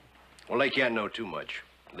 Well, they can't know too much.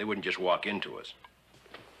 They wouldn't just walk into us.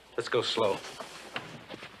 Let's go slow.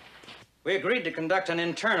 We agreed to conduct an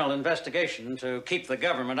internal investigation to keep the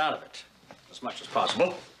government out of it as much as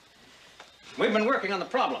possible. We've been working on the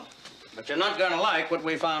problem, but you're not going to like what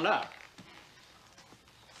we found out.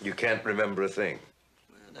 You can't remember a thing?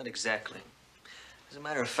 Well, not exactly. As a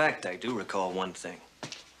matter of fact, I do recall one thing.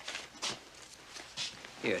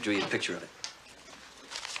 Here, I drew you a picture of it.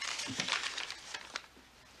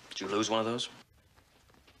 Did you lose one of those?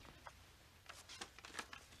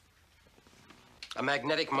 A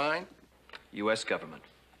magnetic mine? U.S. government,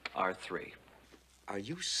 R3. Are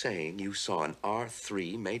you saying you saw an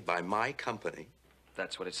R3 made by my company?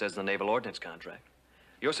 That's what it says in the Naval Ordnance contract.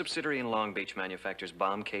 Your subsidiary in Long Beach manufactures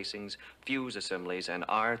bomb casings, fuse assemblies, and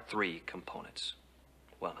R3 components.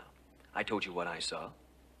 Well, now, I told you what I saw.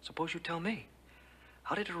 Suppose you tell me.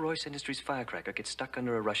 How did a Royce Industries firecracker get stuck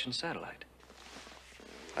under a Russian satellite?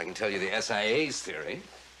 I can tell you the SIA's theory.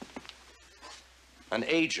 An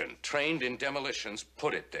agent trained in demolitions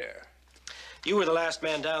put it there. You were the last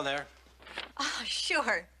man down there. Oh,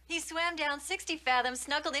 sure. He swam down 60 fathoms,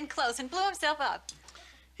 snuggled in close, and blew himself up.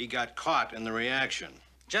 He got caught in the reaction.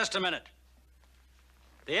 Just a minute.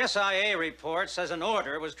 The SIA report says an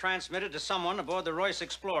order was transmitted to someone aboard the Royce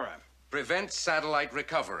Explorer. Prevent satellite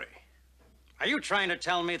recovery. Are you trying to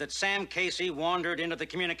tell me that Sam Casey wandered into the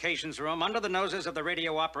communications room under the noses of the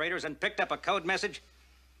radio operators and picked up a code message?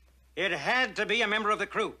 It had to be a member of the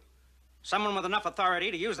crew. Someone with enough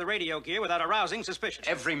authority to use the radio gear without arousing suspicion.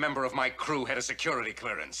 Every member of my crew had a security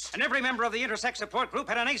clearance. And every member of the Intersect Support Group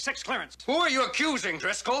had an A6 clearance. Who are you accusing,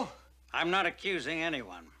 Driscoll? I'm not accusing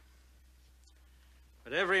anyone.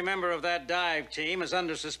 But every member of that dive team is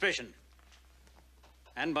under suspicion.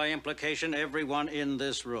 And by implication, everyone in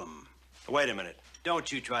this room. Wait a minute.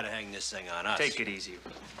 Don't you try to hang this thing on us. Take it easy.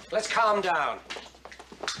 Let's calm down.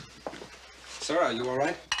 Sir, are you all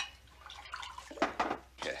right?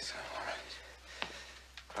 Yes, I'm all right.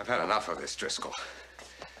 I've had enough of this, Driscoll.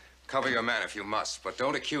 Cover your man if you must, but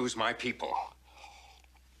don't accuse my people.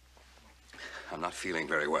 I'm not feeling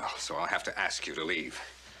very well, so I'll have to ask you to leave.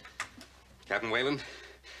 Captain Wayland,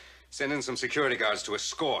 send in some security guards to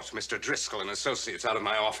escort Mr. Driscoll and associates out of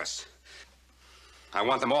my office. I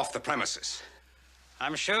want them off the premises.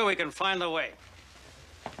 I'm sure we can find the way.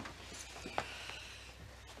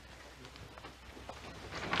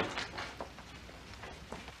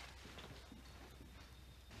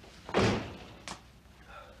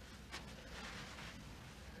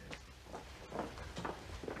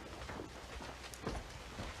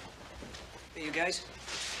 Hey, you guys,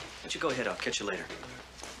 why don't you go ahead? I'll catch you later.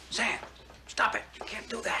 Sam, stop it. You can't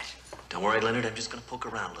do that. Don't worry, Leonard. I'm just gonna poke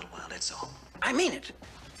around a little while, that's all. I mean it.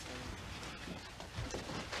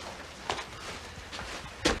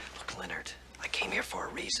 Look, Leonard, I came here for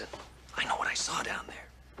a reason. I know what I saw down there.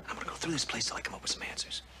 I'm gonna go through this place till I come up with some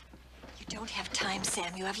answers. You don't have time,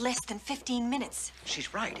 Sam. You have less than 15 minutes.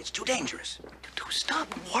 She's right. It's too dangerous. Dude, stop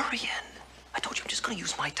worrying. I told you I'm just gonna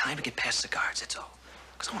use my time to get past the guards, that's all.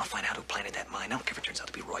 Because I want to find out who planted that mine. I don't care if it turns out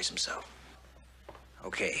to be Royce himself.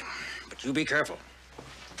 Okay, but you be careful.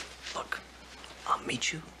 Look, I'll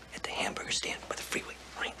meet you at the hamburger stand by the freeway,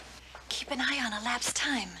 right? Keep an eye on elapsed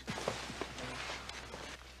time.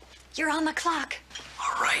 You're on the clock.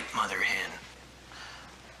 All right, Mother Hen.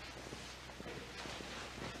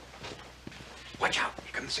 Watch out.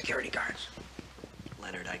 Here come the security guards.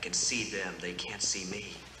 Leonard, I can see them. They can't see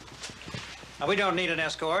me. Now, we don't need an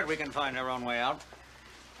escort. We can find our own way out.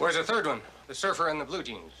 Where's the third one? The surfer in the blue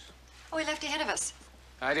jeans. Oh, he left ahead of us.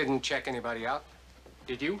 I didn't check anybody out.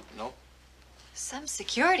 Did you? No. Some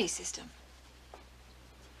security system.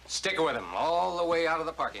 Stick with him all the way out of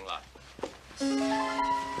the parking lot.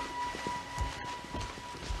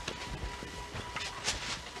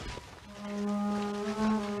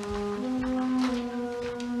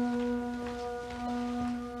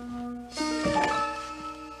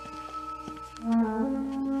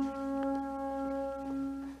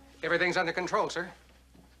 Everything's under control, sir.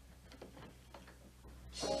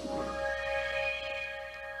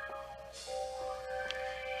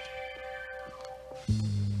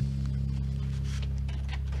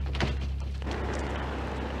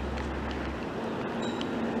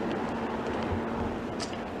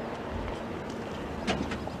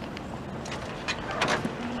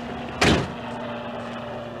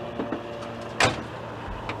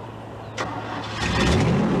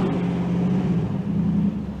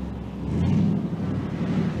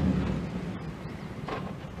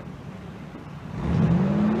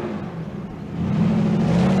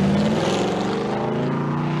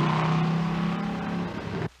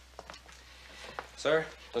 Sir,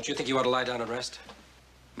 don't you think you ought to lie down and rest?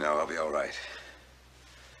 No, I'll be all right.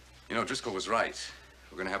 You know, Driscoll was right.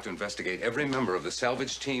 We're going to have to investigate every member of the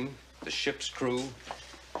salvage team, the ship's crew,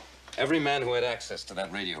 every man who had access to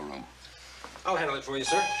that radio room. I'll handle it for you,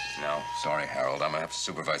 sir. No, sorry, Harold. I'm going to have to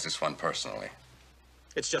supervise this one personally.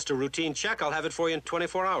 It's just a routine check. I'll have it for you in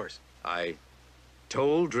 24 hours. I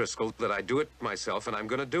told Driscoll that I'd do it myself, and I'm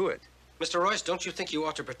going to do it. Mr. Royce, don't you think you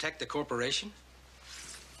ought to protect the corporation?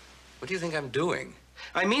 What do you think I'm doing?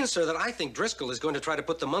 I mean, sir, that I think Driscoll is going to try to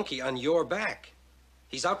put the monkey on your back.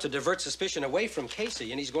 He's out to divert suspicion away from Casey,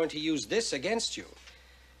 and he's going to use this against you.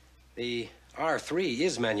 The R3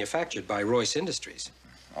 is manufactured by Royce Industries.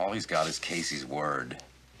 All he's got is Casey's word.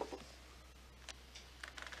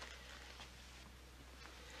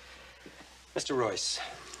 Mr. Royce,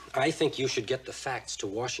 I think you should get the facts to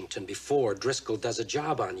Washington before Driscoll does a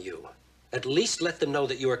job on you. At least let them know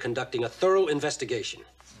that you are conducting a thorough investigation.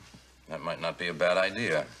 That might not be a bad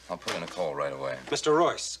idea. I'll put in a call right away. Mr.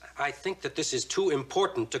 Royce, I think that this is too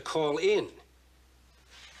important to call in.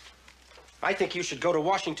 I think you should go to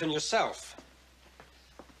Washington yourself.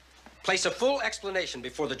 Place a full explanation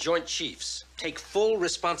before the Joint Chiefs. Take full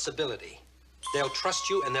responsibility. They'll trust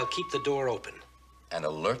you and they'll keep the door open. And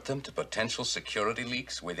alert them to potential security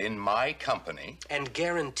leaks within my company. And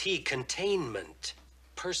guarantee containment,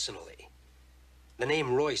 personally. The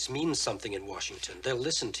name Royce means something in Washington. They'll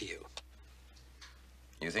listen to you.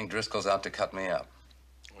 You think Driscoll's out to cut me up?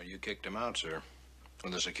 Well, you kicked him out, sir.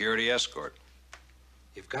 With a security escort.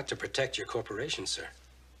 You've got to protect your corporation, sir.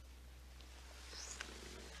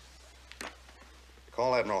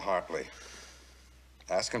 Call Admiral Harpley.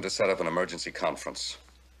 Ask him to set up an emergency conference.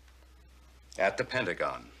 At the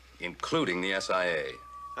Pentagon, including the SIA.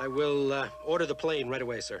 I will order the plane right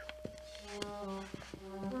away, sir.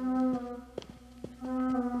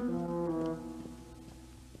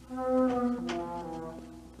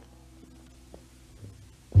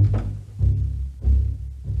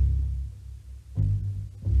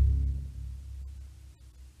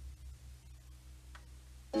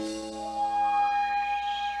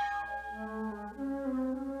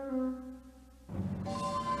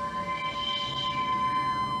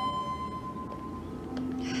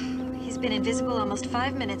 Been invisible almost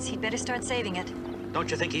 5 minutes. He'd better start saving it.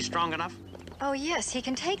 Don't you think he's strong enough? Oh, yes, he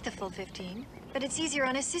can take the full 15. But it's easier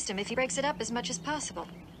on his system if he breaks it up as much as possible.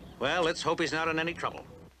 Well, let's hope he's not in any trouble.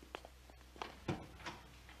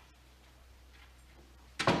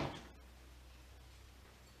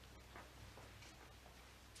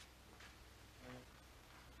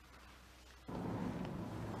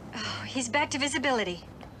 Oh, he's back to visibility.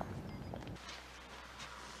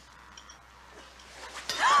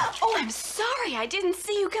 Oh, I'm sorry. I didn't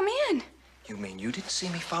see you come in. You mean you didn't see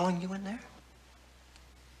me following you in there?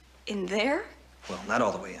 In there? Well, not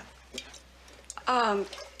all the way in.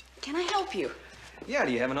 Can I help you? Yeah,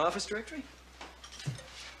 do you have an office directory?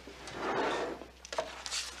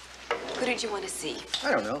 Who did you want to see?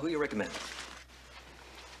 I don't know. Who you recommend?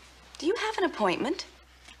 Do you have an appointment?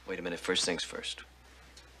 Wait a minute. First things first.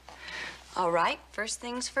 All right. First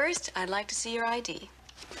things first, I'd like to see your ID.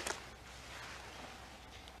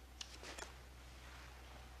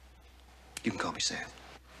 You can call me Sam.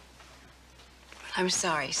 I'm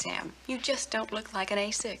sorry, Sam. You just don't look like an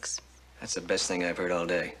A6. That's the best thing I've heard all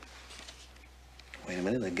day. Wait a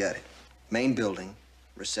minute, I got it. Main building,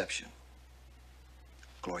 reception.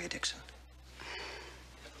 Gloria Dixon.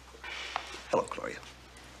 Hello, Gloria.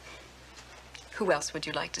 Who else would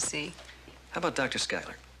you like to see? How about Dr.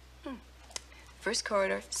 Schuyler? First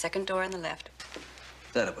corridor, second door on the left.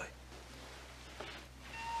 That-a-way.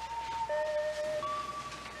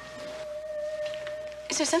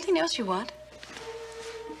 Is there something else you want?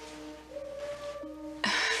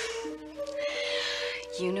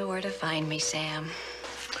 You know where to find me, Sam.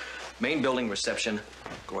 Main building, reception,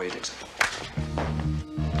 Gloria Dixon.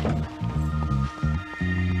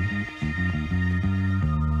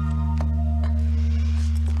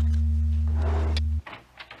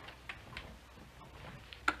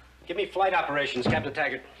 me flight operations, Captain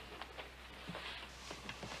Taggart.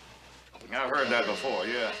 I've heard that before,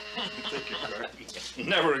 yeah. Thank you, Kurt.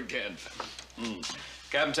 Never again.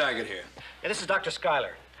 Captain Taggart here. Yeah, this is Dr.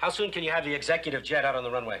 Schuyler. How soon can you have the executive jet out on the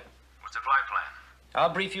runway? What's the flight plan?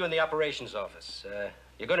 I'll brief you in the operations office.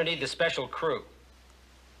 You're going to need the special crew.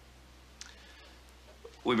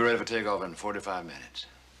 We'll be ready for takeoff in 45 minutes.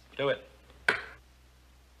 Do it.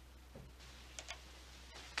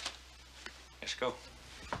 Let's go.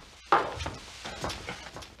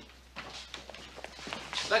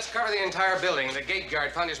 Let's cover the entire building. The gate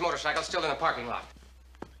guard found his motorcycle still in the parking lot.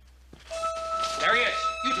 There he is.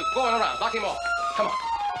 You two, go on around. Lock him off. Come on.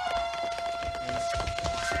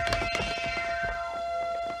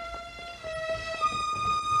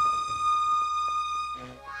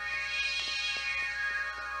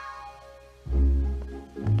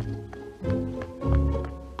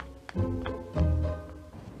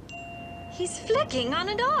 He's flicking on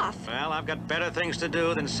and off. Well, I've got better things to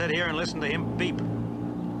do than sit here and listen to him beep.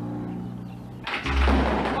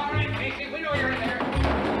 All right, Casey, we know you're in there.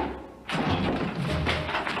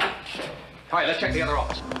 All right, let's check the other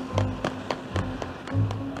office.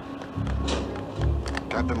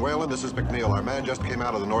 Captain Whalen, this is McNeil. Our man just came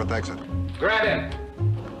out of the north exit. Grab him.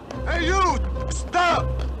 Hey, you! Stop!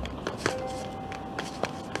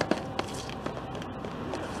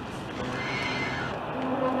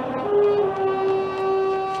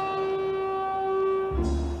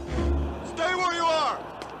 Stay where you are!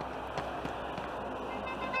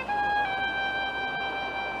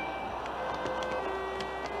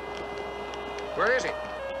 Where is he?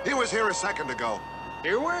 He was here a second ago.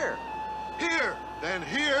 Here where? Here, then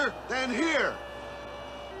here, then here.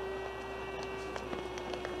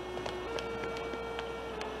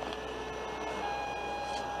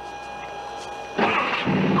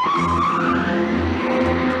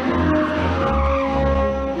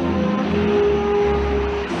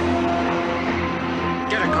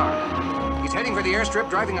 Get a car. He's heading for the airstrip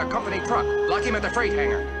driving a company truck. Lock him at the freight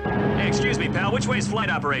hangar. Hey, excuse me, pal. Which way's flight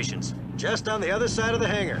operations? Just on the other side of the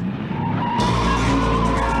hangar.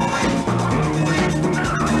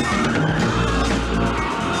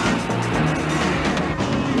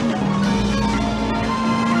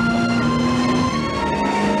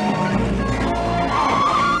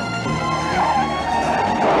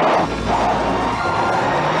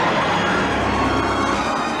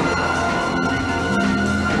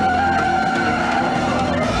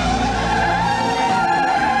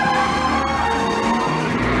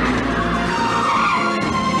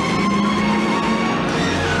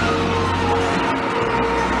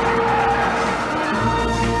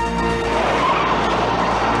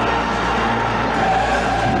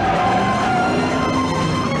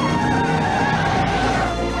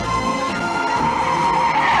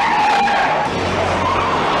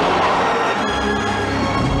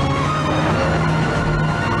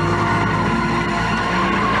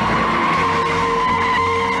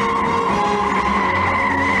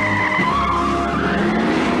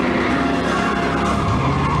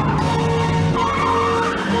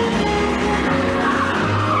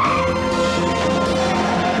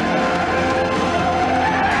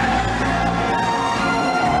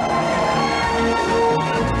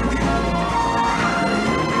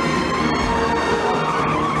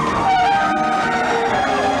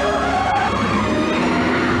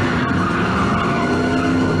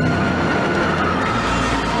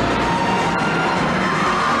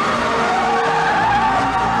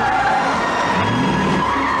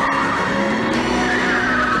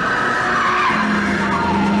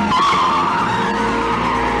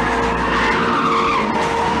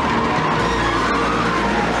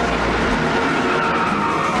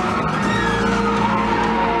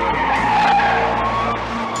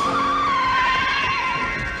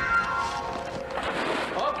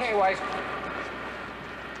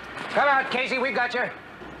 Come out, Casey, we got you.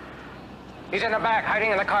 He's in the back,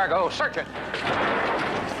 hiding in the cargo. Search it.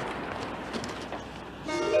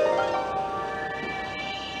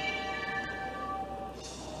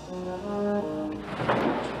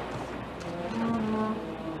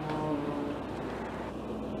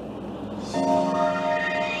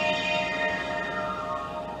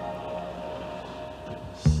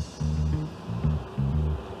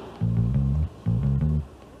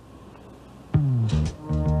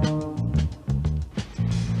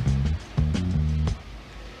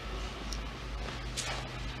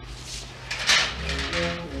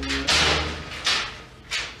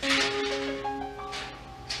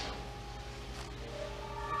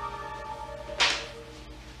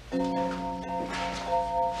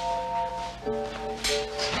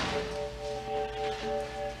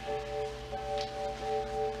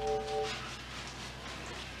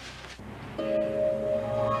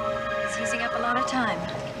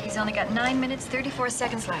 He's only got 9 minutes, 34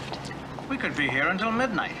 seconds left. We could be here until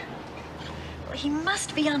midnight. Well, he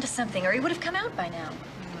must be onto something, or he would have come out by now.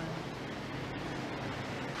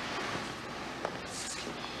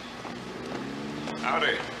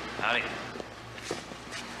 Howdy. Howdy.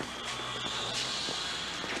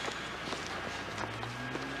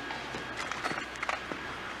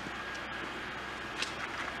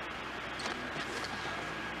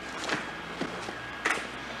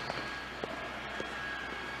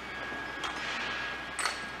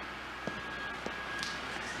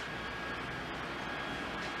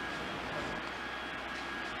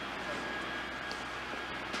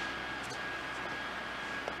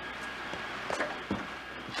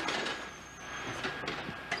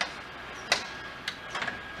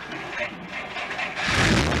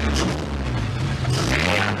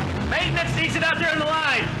 Maintenance needs it out there in the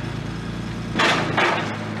line.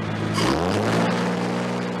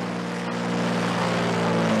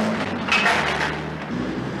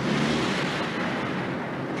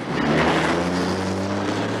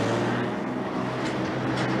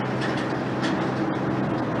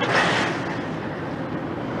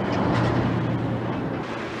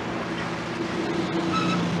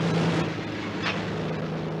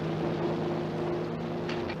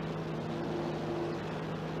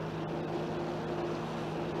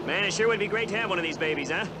 Man, it sure would be great to have one of these babies,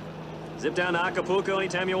 huh? Zip down to Acapulco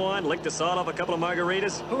anytime you want, lick the salt off a couple of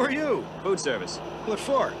margaritas. Who are you? Food service. What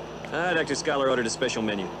for? Dr. Scholar ordered a special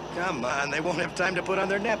menu. Come on, they won't have time to put on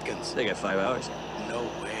their napkins. They got 5 hours. No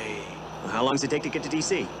way. Well, how long does it take to get to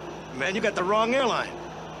D.C.? Man, you got the wrong airline.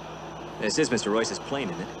 This is Mr. Royce's plane,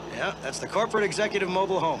 isn't it? Yeah, that's the Corporate Executive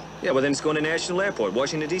Mobile Home. Yeah, well then it's going to National Airport,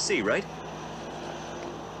 Washington, D.C., right?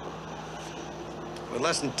 With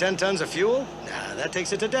less than 10 tons of fuel? Nah, that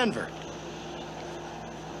takes it to Denver.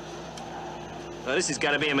 Well, this has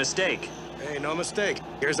got to be a mistake. Hey, no mistake.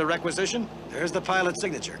 Here's the requisition. There's the pilot's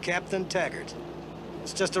signature, Captain Taggart.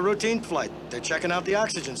 It's just a routine flight. They're checking out the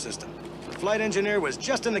oxygen system. The flight engineer was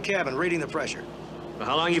just in the cabin reading the pressure. Well,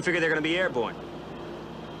 how long do you figure they're going to be airborne?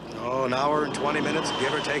 Oh, an hour and 20 minutes,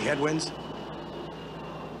 give or take headwinds.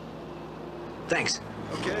 Thanks.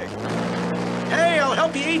 Okay. Hey, I'll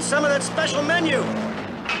help you eat some of that special menu.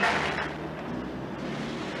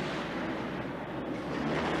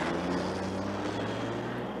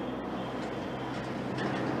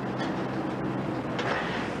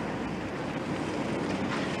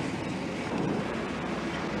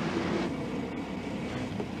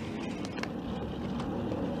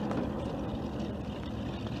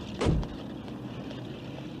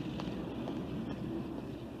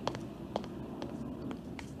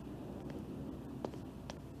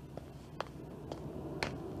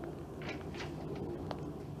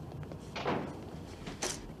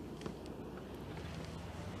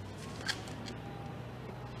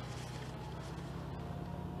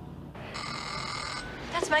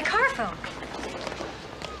 That's my car phone.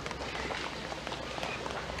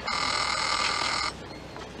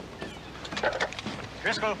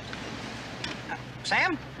 Driscoll?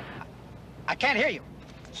 Sam? I can't hear you.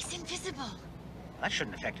 He's invisible. That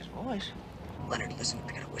shouldn't affect his voice. Leonard, listen,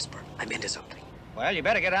 I gotta whisper. I'm into something. Well, you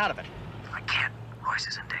better get out of it. I can't. Royce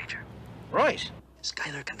is in danger. Royce?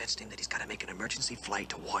 Skyler convinced him that he's gotta make an emergency flight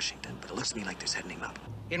to Washington, but it looks to me like they're setting him up.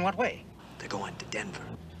 In what way? They're going to Denver.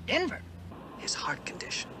 Denver? His heart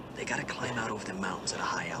condition. They gotta climb out over the mountains at a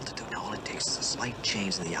high altitude. Now all it takes is a slight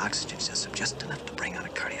change in the oxygen system, just enough to bring on a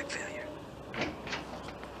cardiac failure.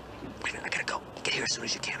 Wait a minute, I gotta go. Get here as soon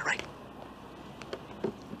as you can, all right?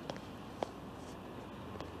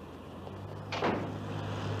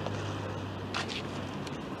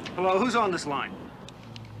 Hello, who's on this line?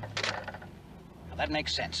 Well, that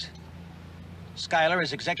makes sense. Skyler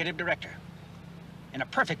is executive director. In a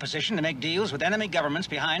perfect position to make deals with enemy governments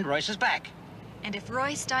behind Royce's back. And if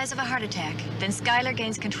Royce dies of a heart attack, then Skyler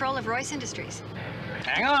gains control of Royce Industries.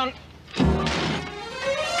 Hang on.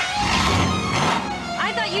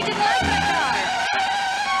 I thought you didn't like my car.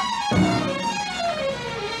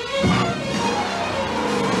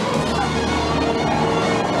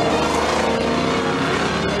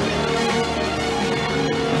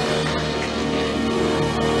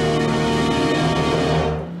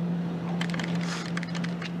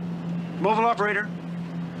 Mobile operator,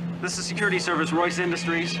 this is security service Royce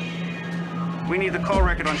Industries. We need the call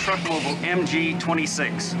record on truck mobile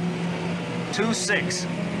MG26. 26,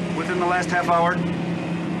 within the last half hour.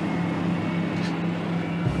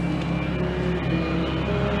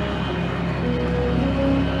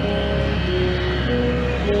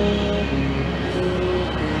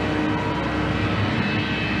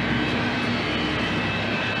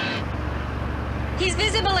 He's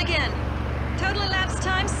visible again. Total elapsed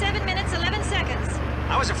time 7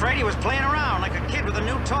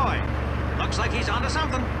 toy. Looks like he's onto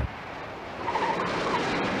something.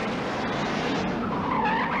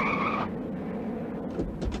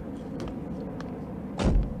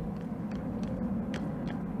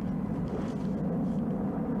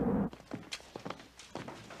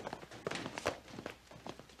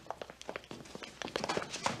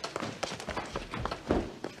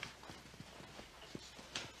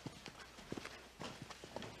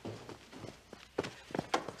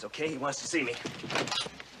 It's okay, he wants to see me.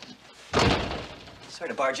 Sorry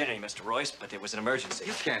to barge in on you, Mr. Royce, but it was an emergency.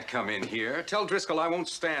 You can't come in here. Tell Driscoll I won't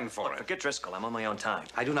stand for it. Forget Driscoll. I'm on my own time.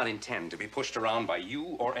 I do not intend to be pushed around by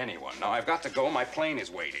you or anyone. Now, I've got to go. My plane is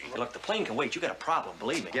waiting. Hey, look, the plane can wait. You got a problem,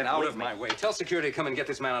 believe me. Get out of my way. Tell security to come and get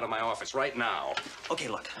this man out of my office right now. Okay,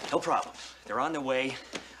 look, no problem. They're on their way.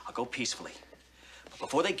 I'll go peacefully. But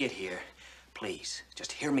before they get here, please,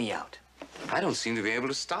 just hear me out. I don't seem to be able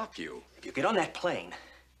to stop you. If you get on that plane,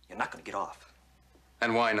 you're not going to get off.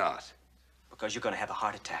 And why not? Because you're going to have a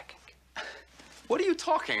heart attack. What are you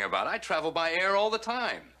talking about? I travel by air all the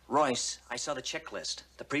time. Royce, I saw the checklist.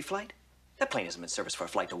 The pre-flight? That plane isn't in service for a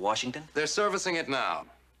flight to Washington. They're servicing it now.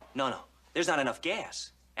 No. There's not enough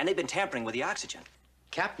gas. And they've been tampering with the oxygen.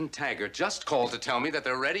 Captain Taggart just called to tell me that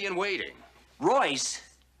they're ready and waiting. Royce,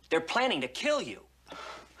 they're planning to kill you.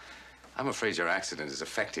 I'm afraid your accident has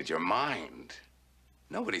affected your mind.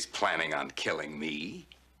 Nobody's planning on killing me.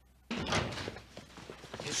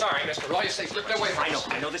 Sorry, Mr. Royce, they slipped away from us.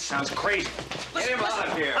 I know this sounds crazy. Get him out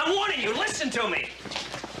of here. I'm warning you, listen to me.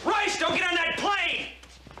 Royce, don't get on that plane!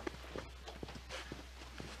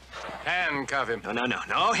 Handcuff him.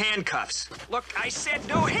 No handcuffs. Look, I said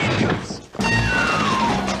no handcuffs.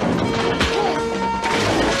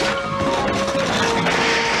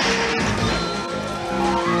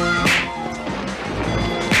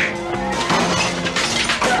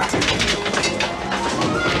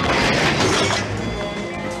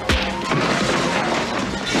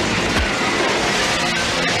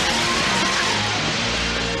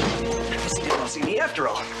 After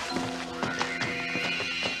all.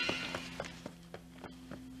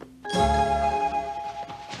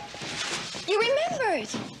 You remembered.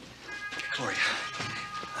 Gloria,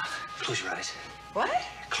 close your eyes. What?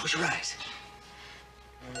 Close your eyes.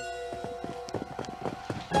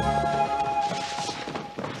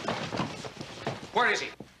 Where is he?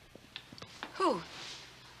 Who?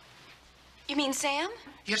 You mean Sam?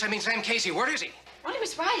 Yes, I mean Sam Casey. Where is he? Well, he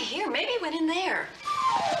was right here. Maybe he went in there.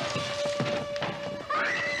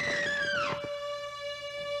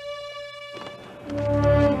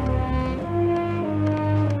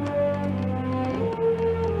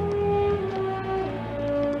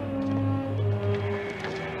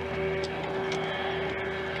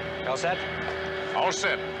 All set? All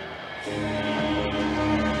set.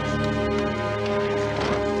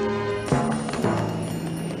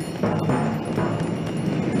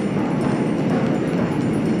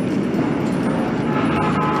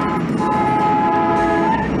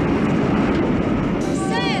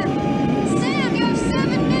 Sam, you have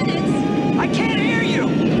 7 minutes. I can't hear you.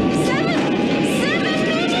 7 minutes.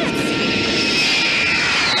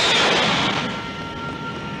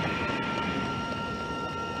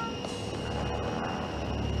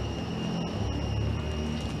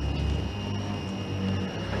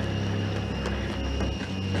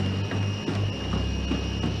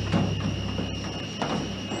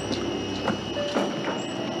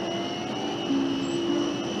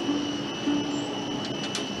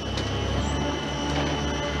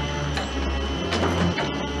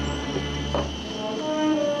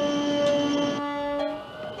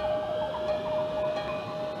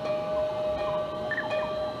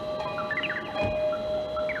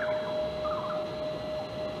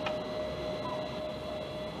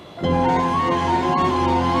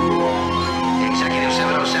 Executive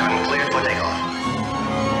 707 cleared for takeoff.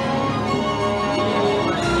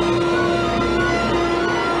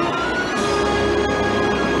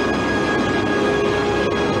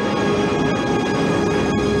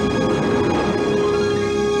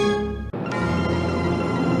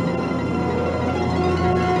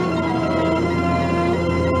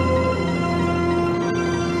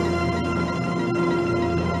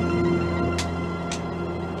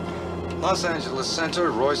 Los Angeles Center,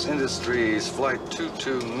 Royce Industries, flight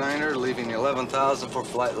 229er, leaving 11,000 for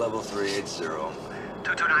flight level 380.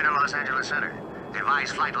 229 Los Angeles Center.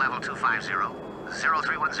 Advise flight level 250.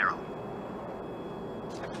 0310.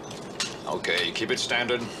 Okay, keep it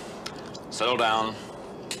standard. Settle down.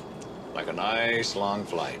 Like a nice long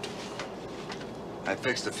flight. I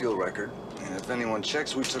fixed the fuel record, and if anyone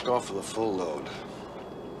checks, we took off with a full load.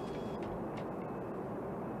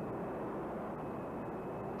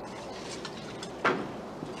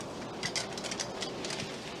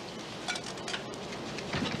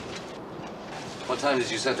 What time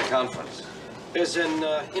did you set the conference? There's an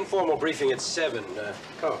informal briefing at 7.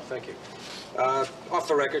 Oh, thank you. Off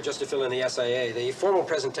the record, just to fill in the SIA, the formal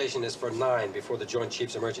presentation is for 9 before the Joint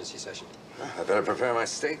Chiefs Emergency Session. I better prepare my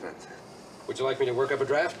statement. Would you like me to work up a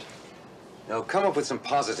draft? No, come up with some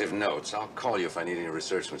positive notes. I'll call you if I need any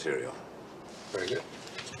research material. Very good.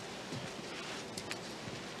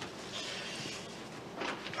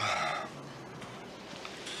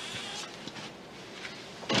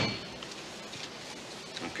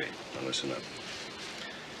 Okay, now listen up.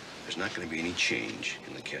 There's not going to be any change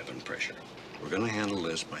in the cabin pressure. We're going to handle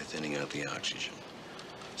this by thinning out the oxygen.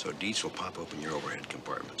 So Dietz will pop open your overhead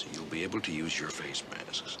compartments, and you'll be able to use your face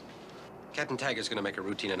masks. Captain Taggart's going to make a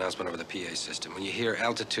routine announcement over the PA system. When you hear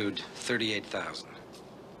altitude 38,000,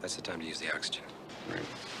 that's the time to use the oxygen. Right.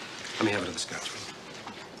 Let me have it to the scouts room.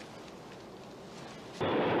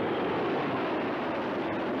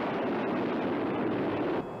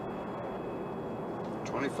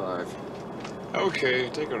 Okay,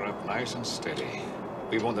 take her up nice and steady.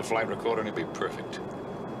 We want the flight recorder to be perfect.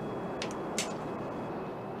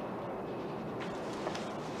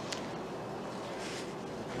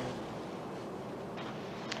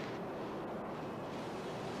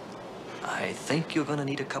 I think you're gonna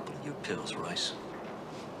need a couple of your pills, Royce.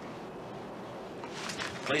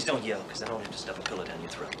 Please don't yell, because I don't have to stuff a pillow down your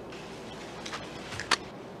throat.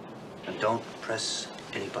 And don't press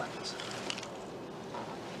any buttons.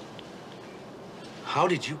 How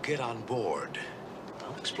did you get on board?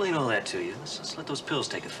 I'll explain all that to you. Let's let those pills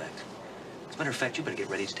take effect. As a matter of fact, you better get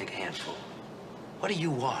ready to take a handful. What do you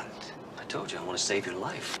want? I told you, I want to save your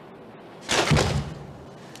life.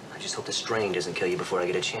 I just hope the strain doesn't kill you before I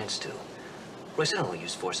get a chance to. Royce, I don't want to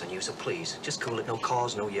use force on you, so please, just cool it. No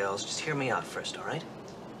calls, no yells. Just hear me out first, all right?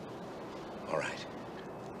 All right.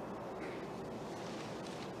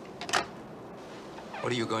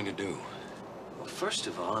 What are you going to do? Well, first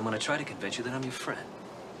of all, I'm going to try to convince you that I'm your friend.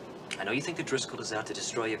 I know you think that Driscoll is out to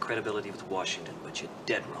destroy your credibility with Washington, but you're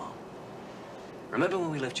dead wrong. Remember when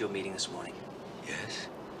we left your meeting this morning? Yes?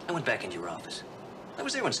 I went back into your office. I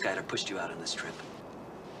was there when Schuyler pushed you out on this trip.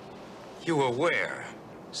 You were where?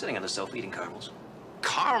 Sitting on the sofa eating caramels.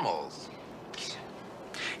 Caramels?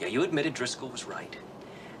 Yeah, you admitted Driscoll was right.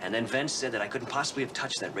 And then Vance said that I couldn't possibly have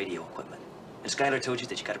touched that radio equipment. And Schuyler told you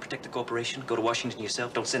that you got to protect the corporation, go to Washington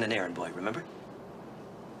yourself, don't send an errand boy, remember?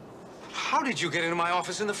 How did you get into my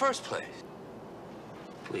office in the first place?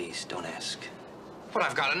 Please, don't ask. But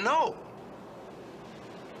I've got to know.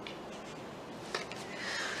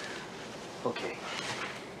 Okay.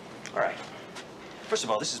 All right. First of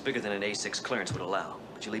all, this is bigger than an A6 clearance would allow,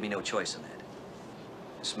 but you leave me no choice in that.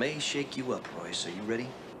 This may shake you up, Royce. Are you ready?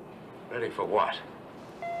 Ready for what?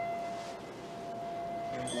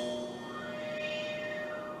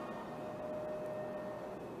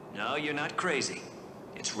 No, you're not crazy.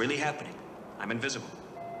 It's really happening. I'm invisible.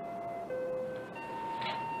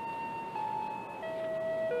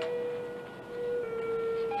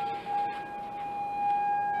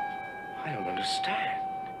 I don't understand.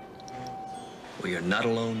 Well, you're not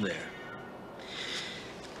alone there.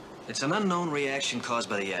 It's an unknown reaction caused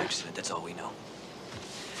by the accident, that's all we know.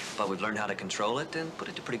 But we've learned how to control it and put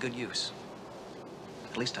it to pretty good use.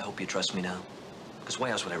 At least I hope you trust me now. Because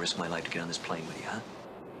why else would I risk my life to get on this plane with you, huh?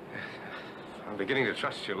 I'm beginning to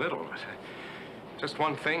trust you a little, but just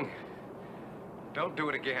one thing. Don't do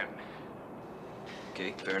it again.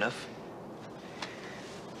 Okay, fair enough.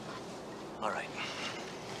 All right.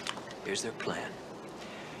 Here's their plan.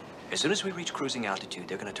 As soon as we reach cruising altitude,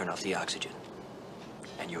 they're going to turn off the oxygen.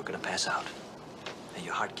 And you're going to pass out. And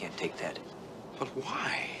your heart can't take that. But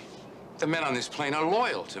why? The men on this plane are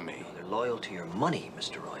loyal to me. No, they're loyal to your money,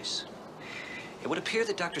 Mr. Royce. It would appear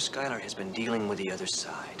that Dr. Schuyler has been dealing with the other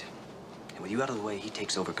side. And with you out of the way, he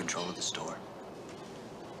takes over control of the store.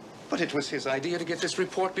 But it was his idea to get this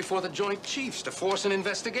report before the Joint Chiefs, to force an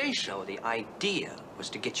investigation. No, the idea was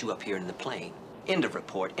to get you up here in the plane. End of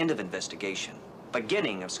report, end of investigation.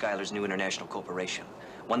 Beginning of Schuyler's new international corporation.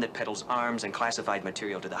 One that peddles arms and classified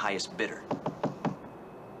material to the highest bidder.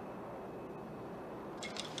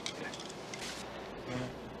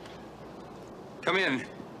 Come in.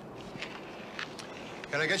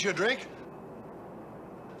 Can I get you a drink?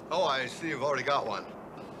 Oh, I see you've already got one.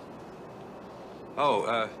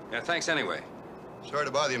 Oh, yeah, thanks anyway. Sorry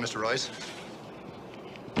to bother you, Mr. Royce.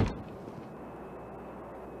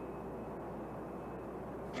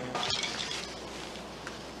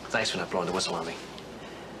 Thanks for not blowing the whistle on me.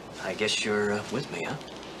 I guess you're with me, huh?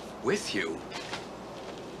 With you?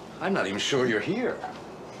 I'm not even sure you're here.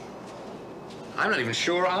 I'm not even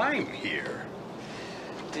sure I'm here.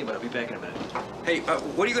 Tell you what, I'll be back in a minute. Hey,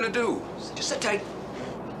 what are you gonna do? Just sit tight.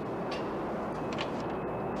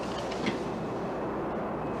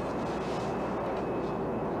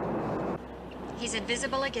 He's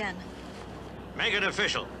invisible again. Make it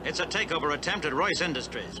official. It's a takeover attempt at Royce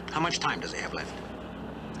Industries. How much time does he have left?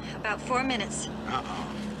 About 4 minutes. Uh-oh.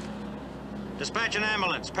 Dispatch an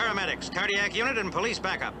ambulance, paramedics, cardiac unit, and police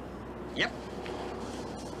backup. Yep.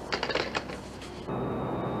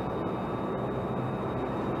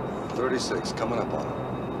 .36, coming up on him.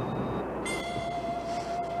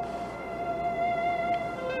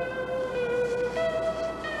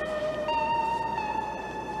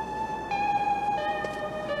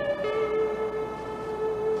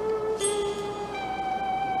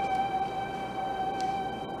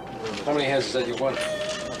 How many hands is that you won?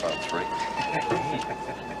 About 3.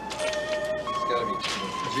 It's gotta be two.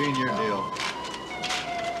 Gene, your deal.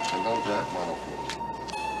 And don't drive monocle.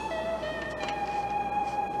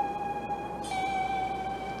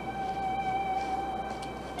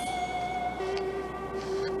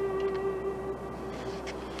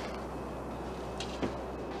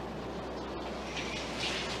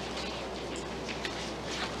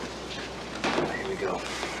 Here we go.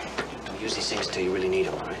 Don't use these things until you really need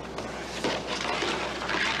them, all right?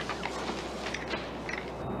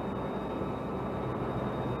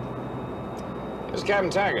 This is Captain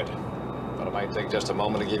Taggart. Thought it might take just a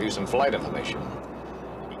moment to give you some flight information.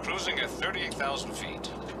 We're cruising at 38,000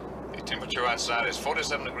 feet. The temperature outside is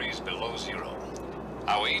 47 degrees below zero.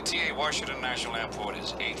 Our ETA Washington National Airport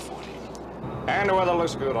is 8:40. And the weather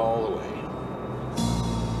looks good all the way.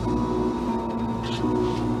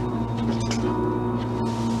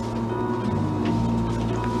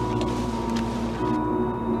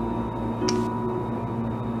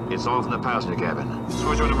 It's off in the passenger cabin.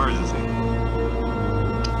 Switch on emergency.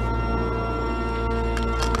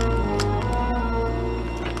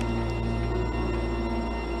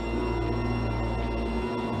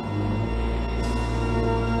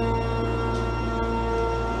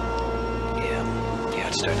 Yeah,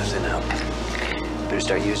 it's starting to thin out. Better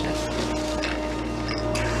start using it.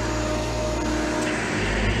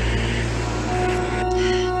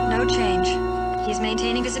 No change. He's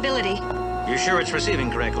maintaining visibility. You sure it's receiving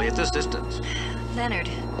correctly at this distance? Leonard,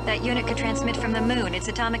 that unit could transmit from the moon. It's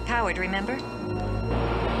atomic powered, remember?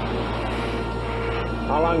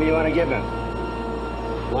 How long do you want to give him?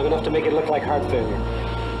 Long enough to make it look like heart failure.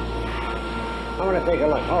 I want to take a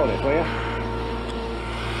look. Hold it, will you?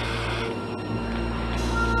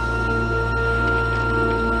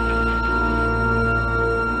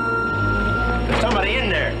 There's somebody in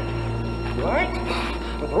there. What?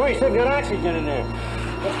 With Royce, they've got oxygen in there.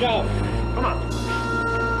 Let's go. Come on.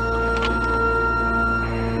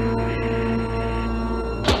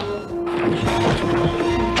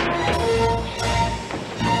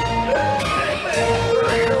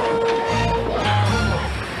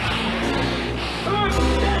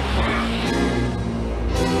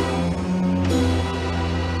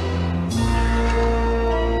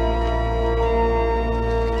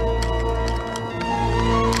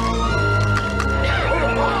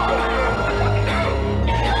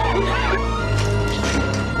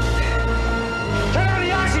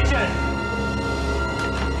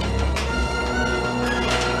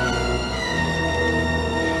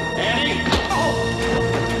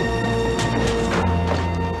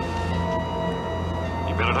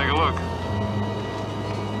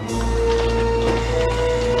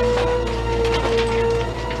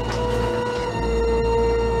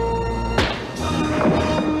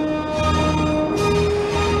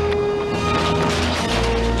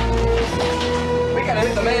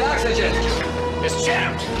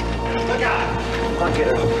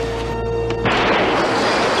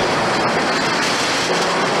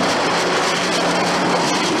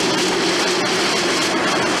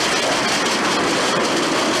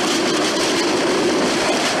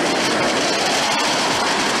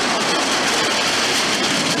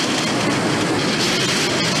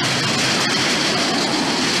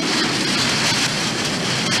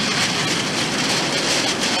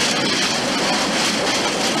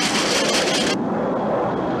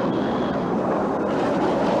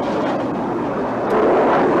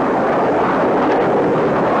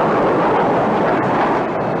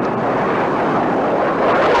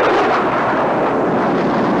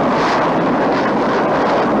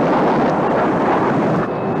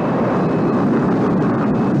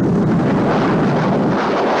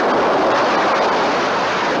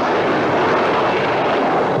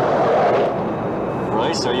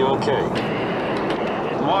 Are you okay?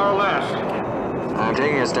 More or less. I'm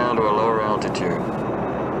taking us down to a lower altitude.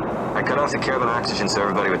 I cut off the cabin oxygen so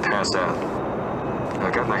everybody would pass out.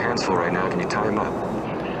 I've got my hands full right now. Can you tie them up?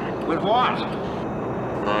 With what?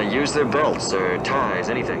 Use their belts or ties,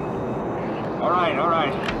 anything. All right, all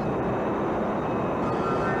right.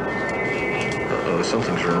 Oh,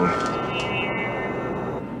 something's wrong.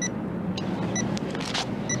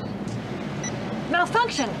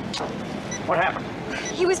 Malfunction. What happened?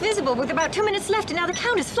 He was visible with about 2 minutes left, and now the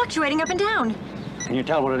count is fluctuating up and down. Can you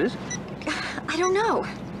tell what it is? I don't know.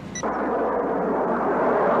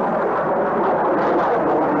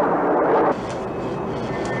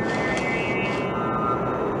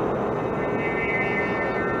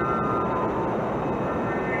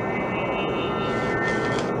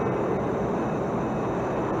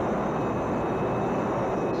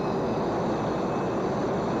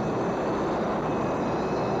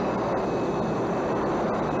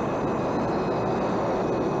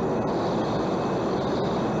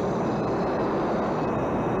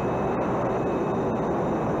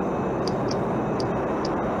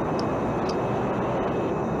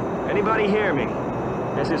 Anybody hear me?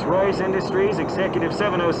 This is Royce Industries, Executive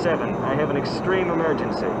 707. I have an extreme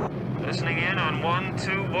emergency. Listening in on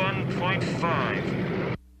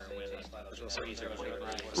 121.5.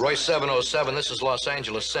 Royce 707, this is Los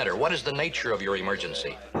Angeles Center. What is the nature of your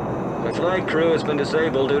emergency? My flight crew has been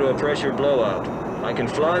disabled due to a pressure blowout. I can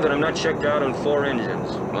fly, but I'm not checked out on 4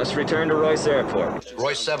 engines. Must return to Royce Airport.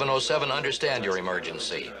 Royce 707, understand your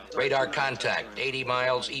emergency. Radar contact, 80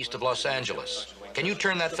 miles east of Los Angeles. Can you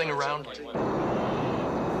turn that thing around?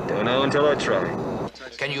 Don't know until I try.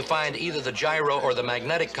 Can you find either the gyro or the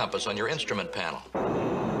magnetic compass on your instrument panel?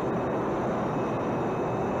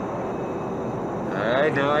 All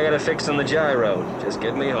right, now I gotta fix on the gyro. Just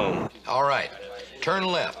get me home. All right. Turn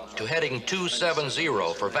left to heading 270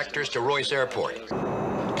 for vectors to Royce Airport.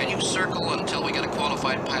 Can you circle until we get a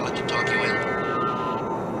qualified pilot to talk you in?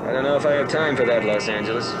 I don't know if I have time for that, Los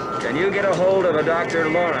Angeles. Can you get a hold of a Dr.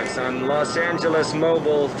 Lawrence on Los Angeles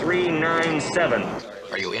Mobile 397?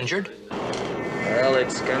 Are you injured? Well,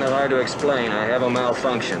 it's kind of hard to explain. I have a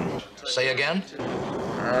malfunction. Say again?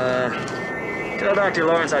 Tell Dr.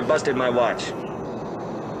 Lawrence I busted my watch.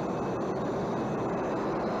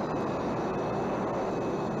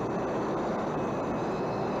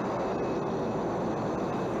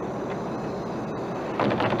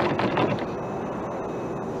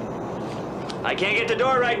 I can't get the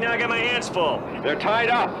door right now. I got my hands full. They're tied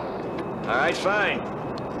up. All right, fine.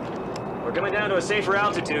 We're coming down to a safer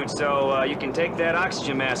altitude, so you can take that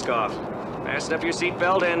oxygen mask off. Fasten up your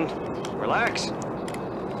seatbelt and relax.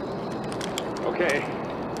 Okay.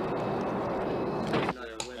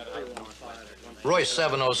 Royce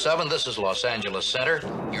 707, this is Los Angeles Center.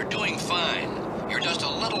 You're doing fine. You're just a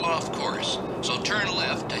little off course. So turn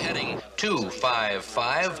left to heading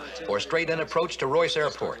 255 or straight-in approach to Royce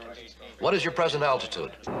Airport. What is your present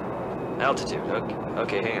altitude? Altitude,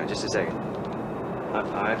 okay, hang on just a second.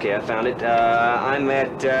 Okay, I found it. I'm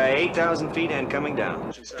at 8,000 feet and coming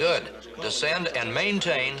down. Good. Descend and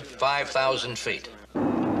maintain 5,000 feet.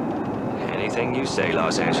 Anything you say,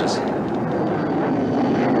 Los Angeles.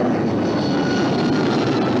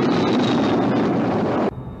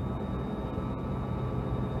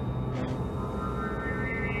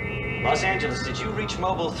 Los Angeles, did you reach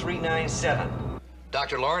Mobile 397?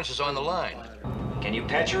 Dr. Lawrence is on the line. Can you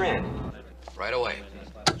patch her in? Right away.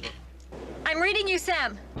 I'm reading you,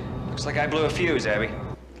 Sam. Looks like I blew a fuse, Abby.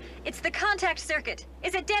 It's the contact circuit.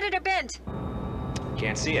 Is it dead or bent?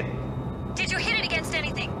 Can't see it. Did you hit it against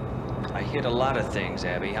anything? I hit a lot of things,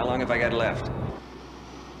 Abby. How long have I got left?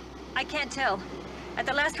 I can't tell. At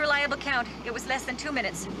the last reliable count, it was less than 2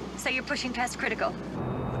 minutes. So you're pushing past critical.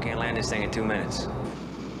 I can't land this thing in 2 minutes.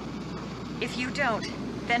 If you don't,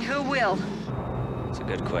 then who will? It's a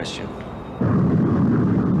good question.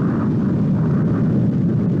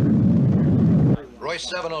 Royce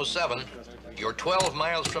 707, you're 12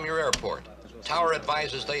 miles from your airport. Tower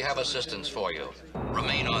advises they have assistance for you.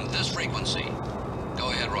 Remain on this frequency.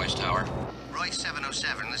 Go ahead, Royce Tower. Royce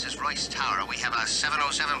 707, this is Royce Tower. We have a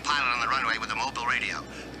 707 pilot on the runway with a mobile radio.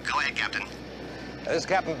 Go ahead, Captain. This is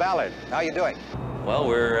Captain Ballard. How you doing? Well,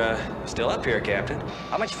 we're still up here, Captain.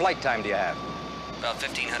 How much flight time do you have? About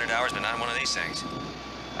 1,500 hours, but not one of these things.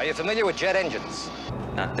 Are you familiar with jet engines?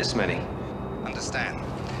 Not this many. Understand.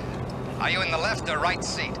 Are you in the left or right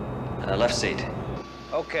seat? Left seat.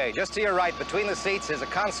 Okay, just to your right, between the seats, is a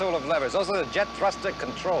console of levers. Those are the jet thruster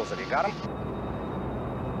controls. Have you got them?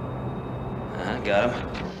 Got him.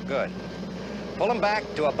 Good. Pull them back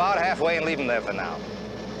to about halfway and leave them there for now.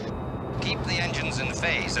 Keep the engines in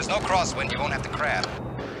phase. There's no crosswind. You won't have to crab.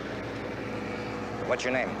 What's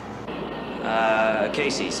your name?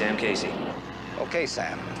 Casey. Sam Casey. Okay,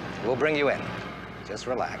 Sam. We'll bring you in. Just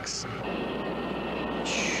relax.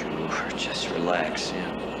 Sure, just relax,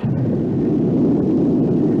 yeah.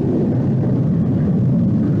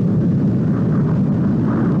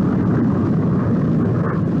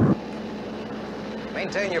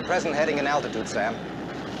 Maintain your present heading and altitude, Sam.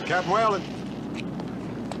 Captain Whalen.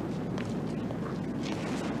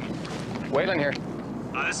 Whalen here.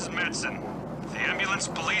 This is Madsen. The ambulance,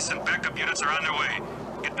 police, and backup units are on their way.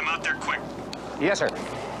 Get them out there quick. Yes, sir.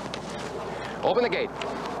 Open the gate.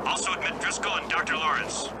 Also admit Driscoll and Dr.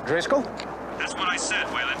 Lawrence. Driscoll? That's what I said,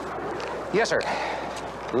 Whalen. Yes, sir.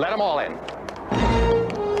 Let them all in.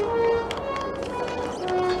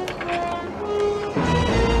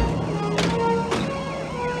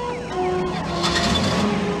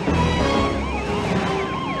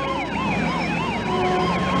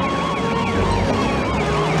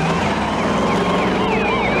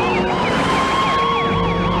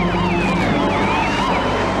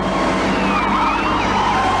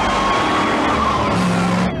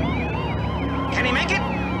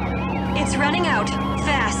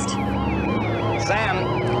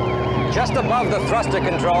 Just above the thruster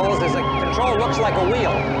controls is a control looks like a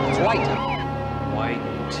wheel. It's white. White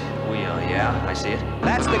wheel, yeah, I see it.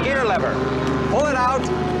 That's the gear lever. Pull it out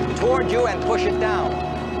toward you and push it down.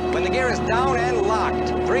 When the gear is down and locked,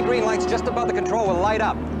 3 green lights just above the control will light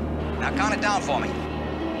up. Now count it down for me.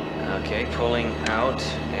 Okay, pulling out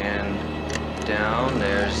and down.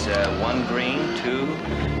 There's 1 green,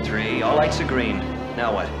 2, 3. All lights are green.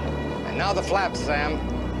 Now what? And now the flaps, Sam.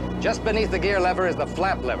 Just beneath the gear lever is the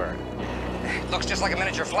flap lever. Looks just like a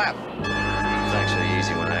miniature flap. It's actually an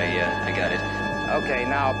easy one. I got it. Okay,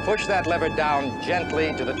 now push that lever down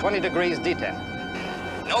gently to the 20 degrees detent.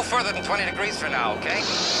 No further than 20 degrees for now, okay?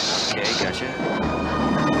 Okay, gotcha.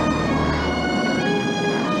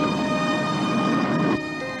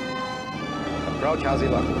 Approach, how's he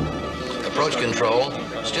look? Approach control,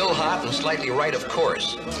 still hot and slightly right of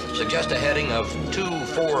course. Suggest a heading of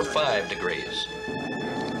 245 degrees.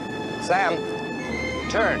 Sam,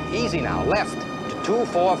 turn, easy now, left to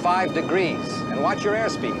 245 degrees, and watch your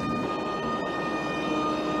airspeed.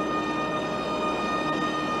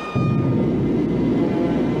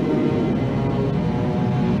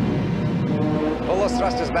 Pull those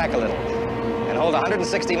thrusters back a little, and hold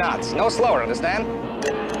 160 knots. No slower, understand?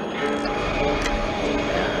 Yeah,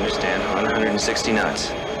 understand. 160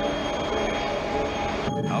 knots.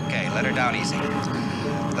 Okay, let her down easy.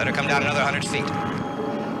 Let her come down another 100 feet.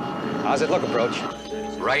 How's it look, approach?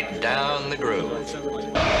 Right down the groove.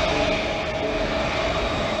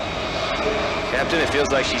 Captain, it feels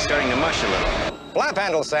like she's starting to mush a little. Flap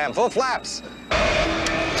handle, Sam. Full flaps. Let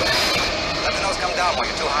the nose come down while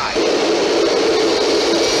you're too high.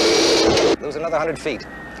 Lose another 100 feet.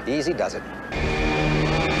 Easy does it.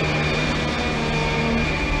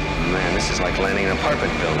 Man, this is like landing in an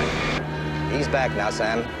apartment building. Ease back now,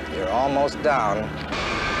 Sam. You're almost down.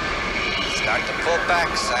 Start to pull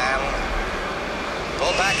back, Sam.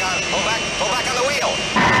 Pull back on the wheel.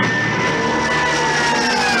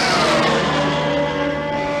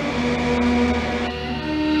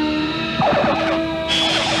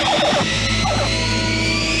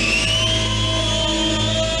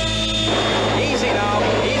 Easy now,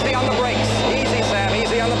 easy on the brakes. Easy, Sam,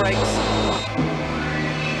 easy on the brakes.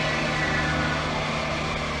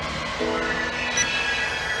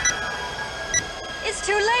 It's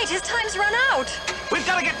too late. His time's run out. We've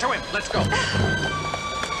got to get to him. Let's go.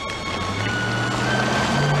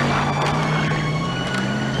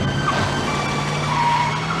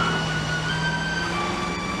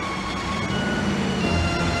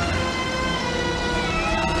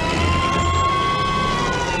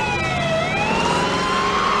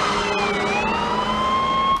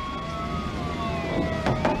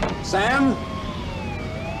 Sam?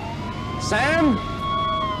 Sam?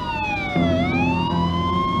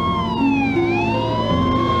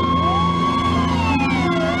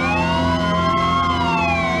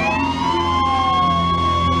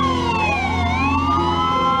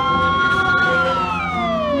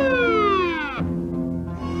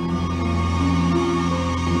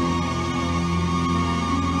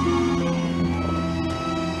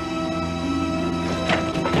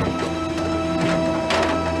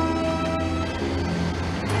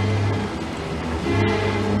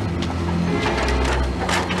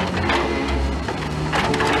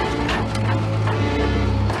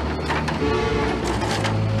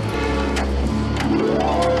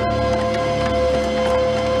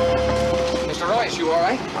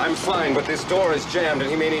 I'm fine, but this door is jammed and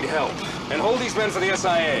he may need help. And hold these men for the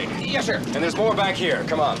SIA. Yes, sir. And there's more back here.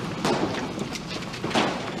 Come on.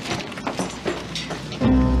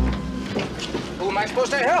 Who am I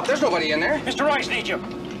supposed to help? There's nobody in there. Mr. Royce needs you.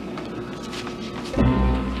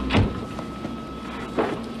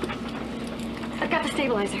 I've got the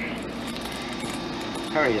stabilizer.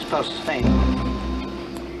 Hurry, his pulse is faint.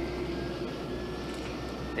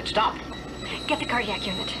 It stopped. Get the cardiac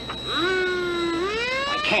unit.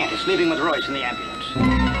 I can't. It's leaving with Royce in the ambulance.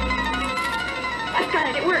 I've got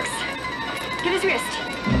it. It works. Get his wrist.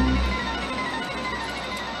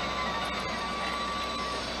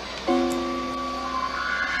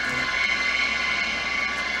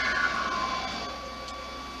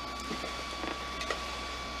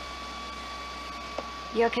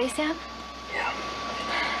 You okay, Sam? Yeah.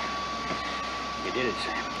 You did it,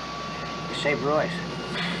 Sam. You saved Royce.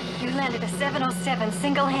 You landed a 707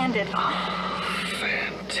 single-handed.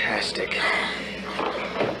 Fantastic.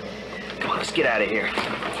 Come on, let's get out of here.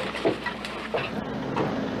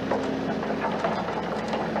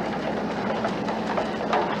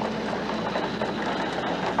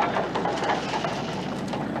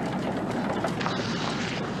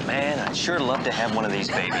 Man, I'd sure love to have one of these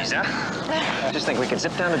babies, huh? I just think we could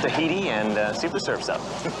zip down to Tahiti and see if the surf's up.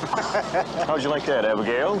 How'd you like that,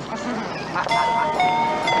 Abigail?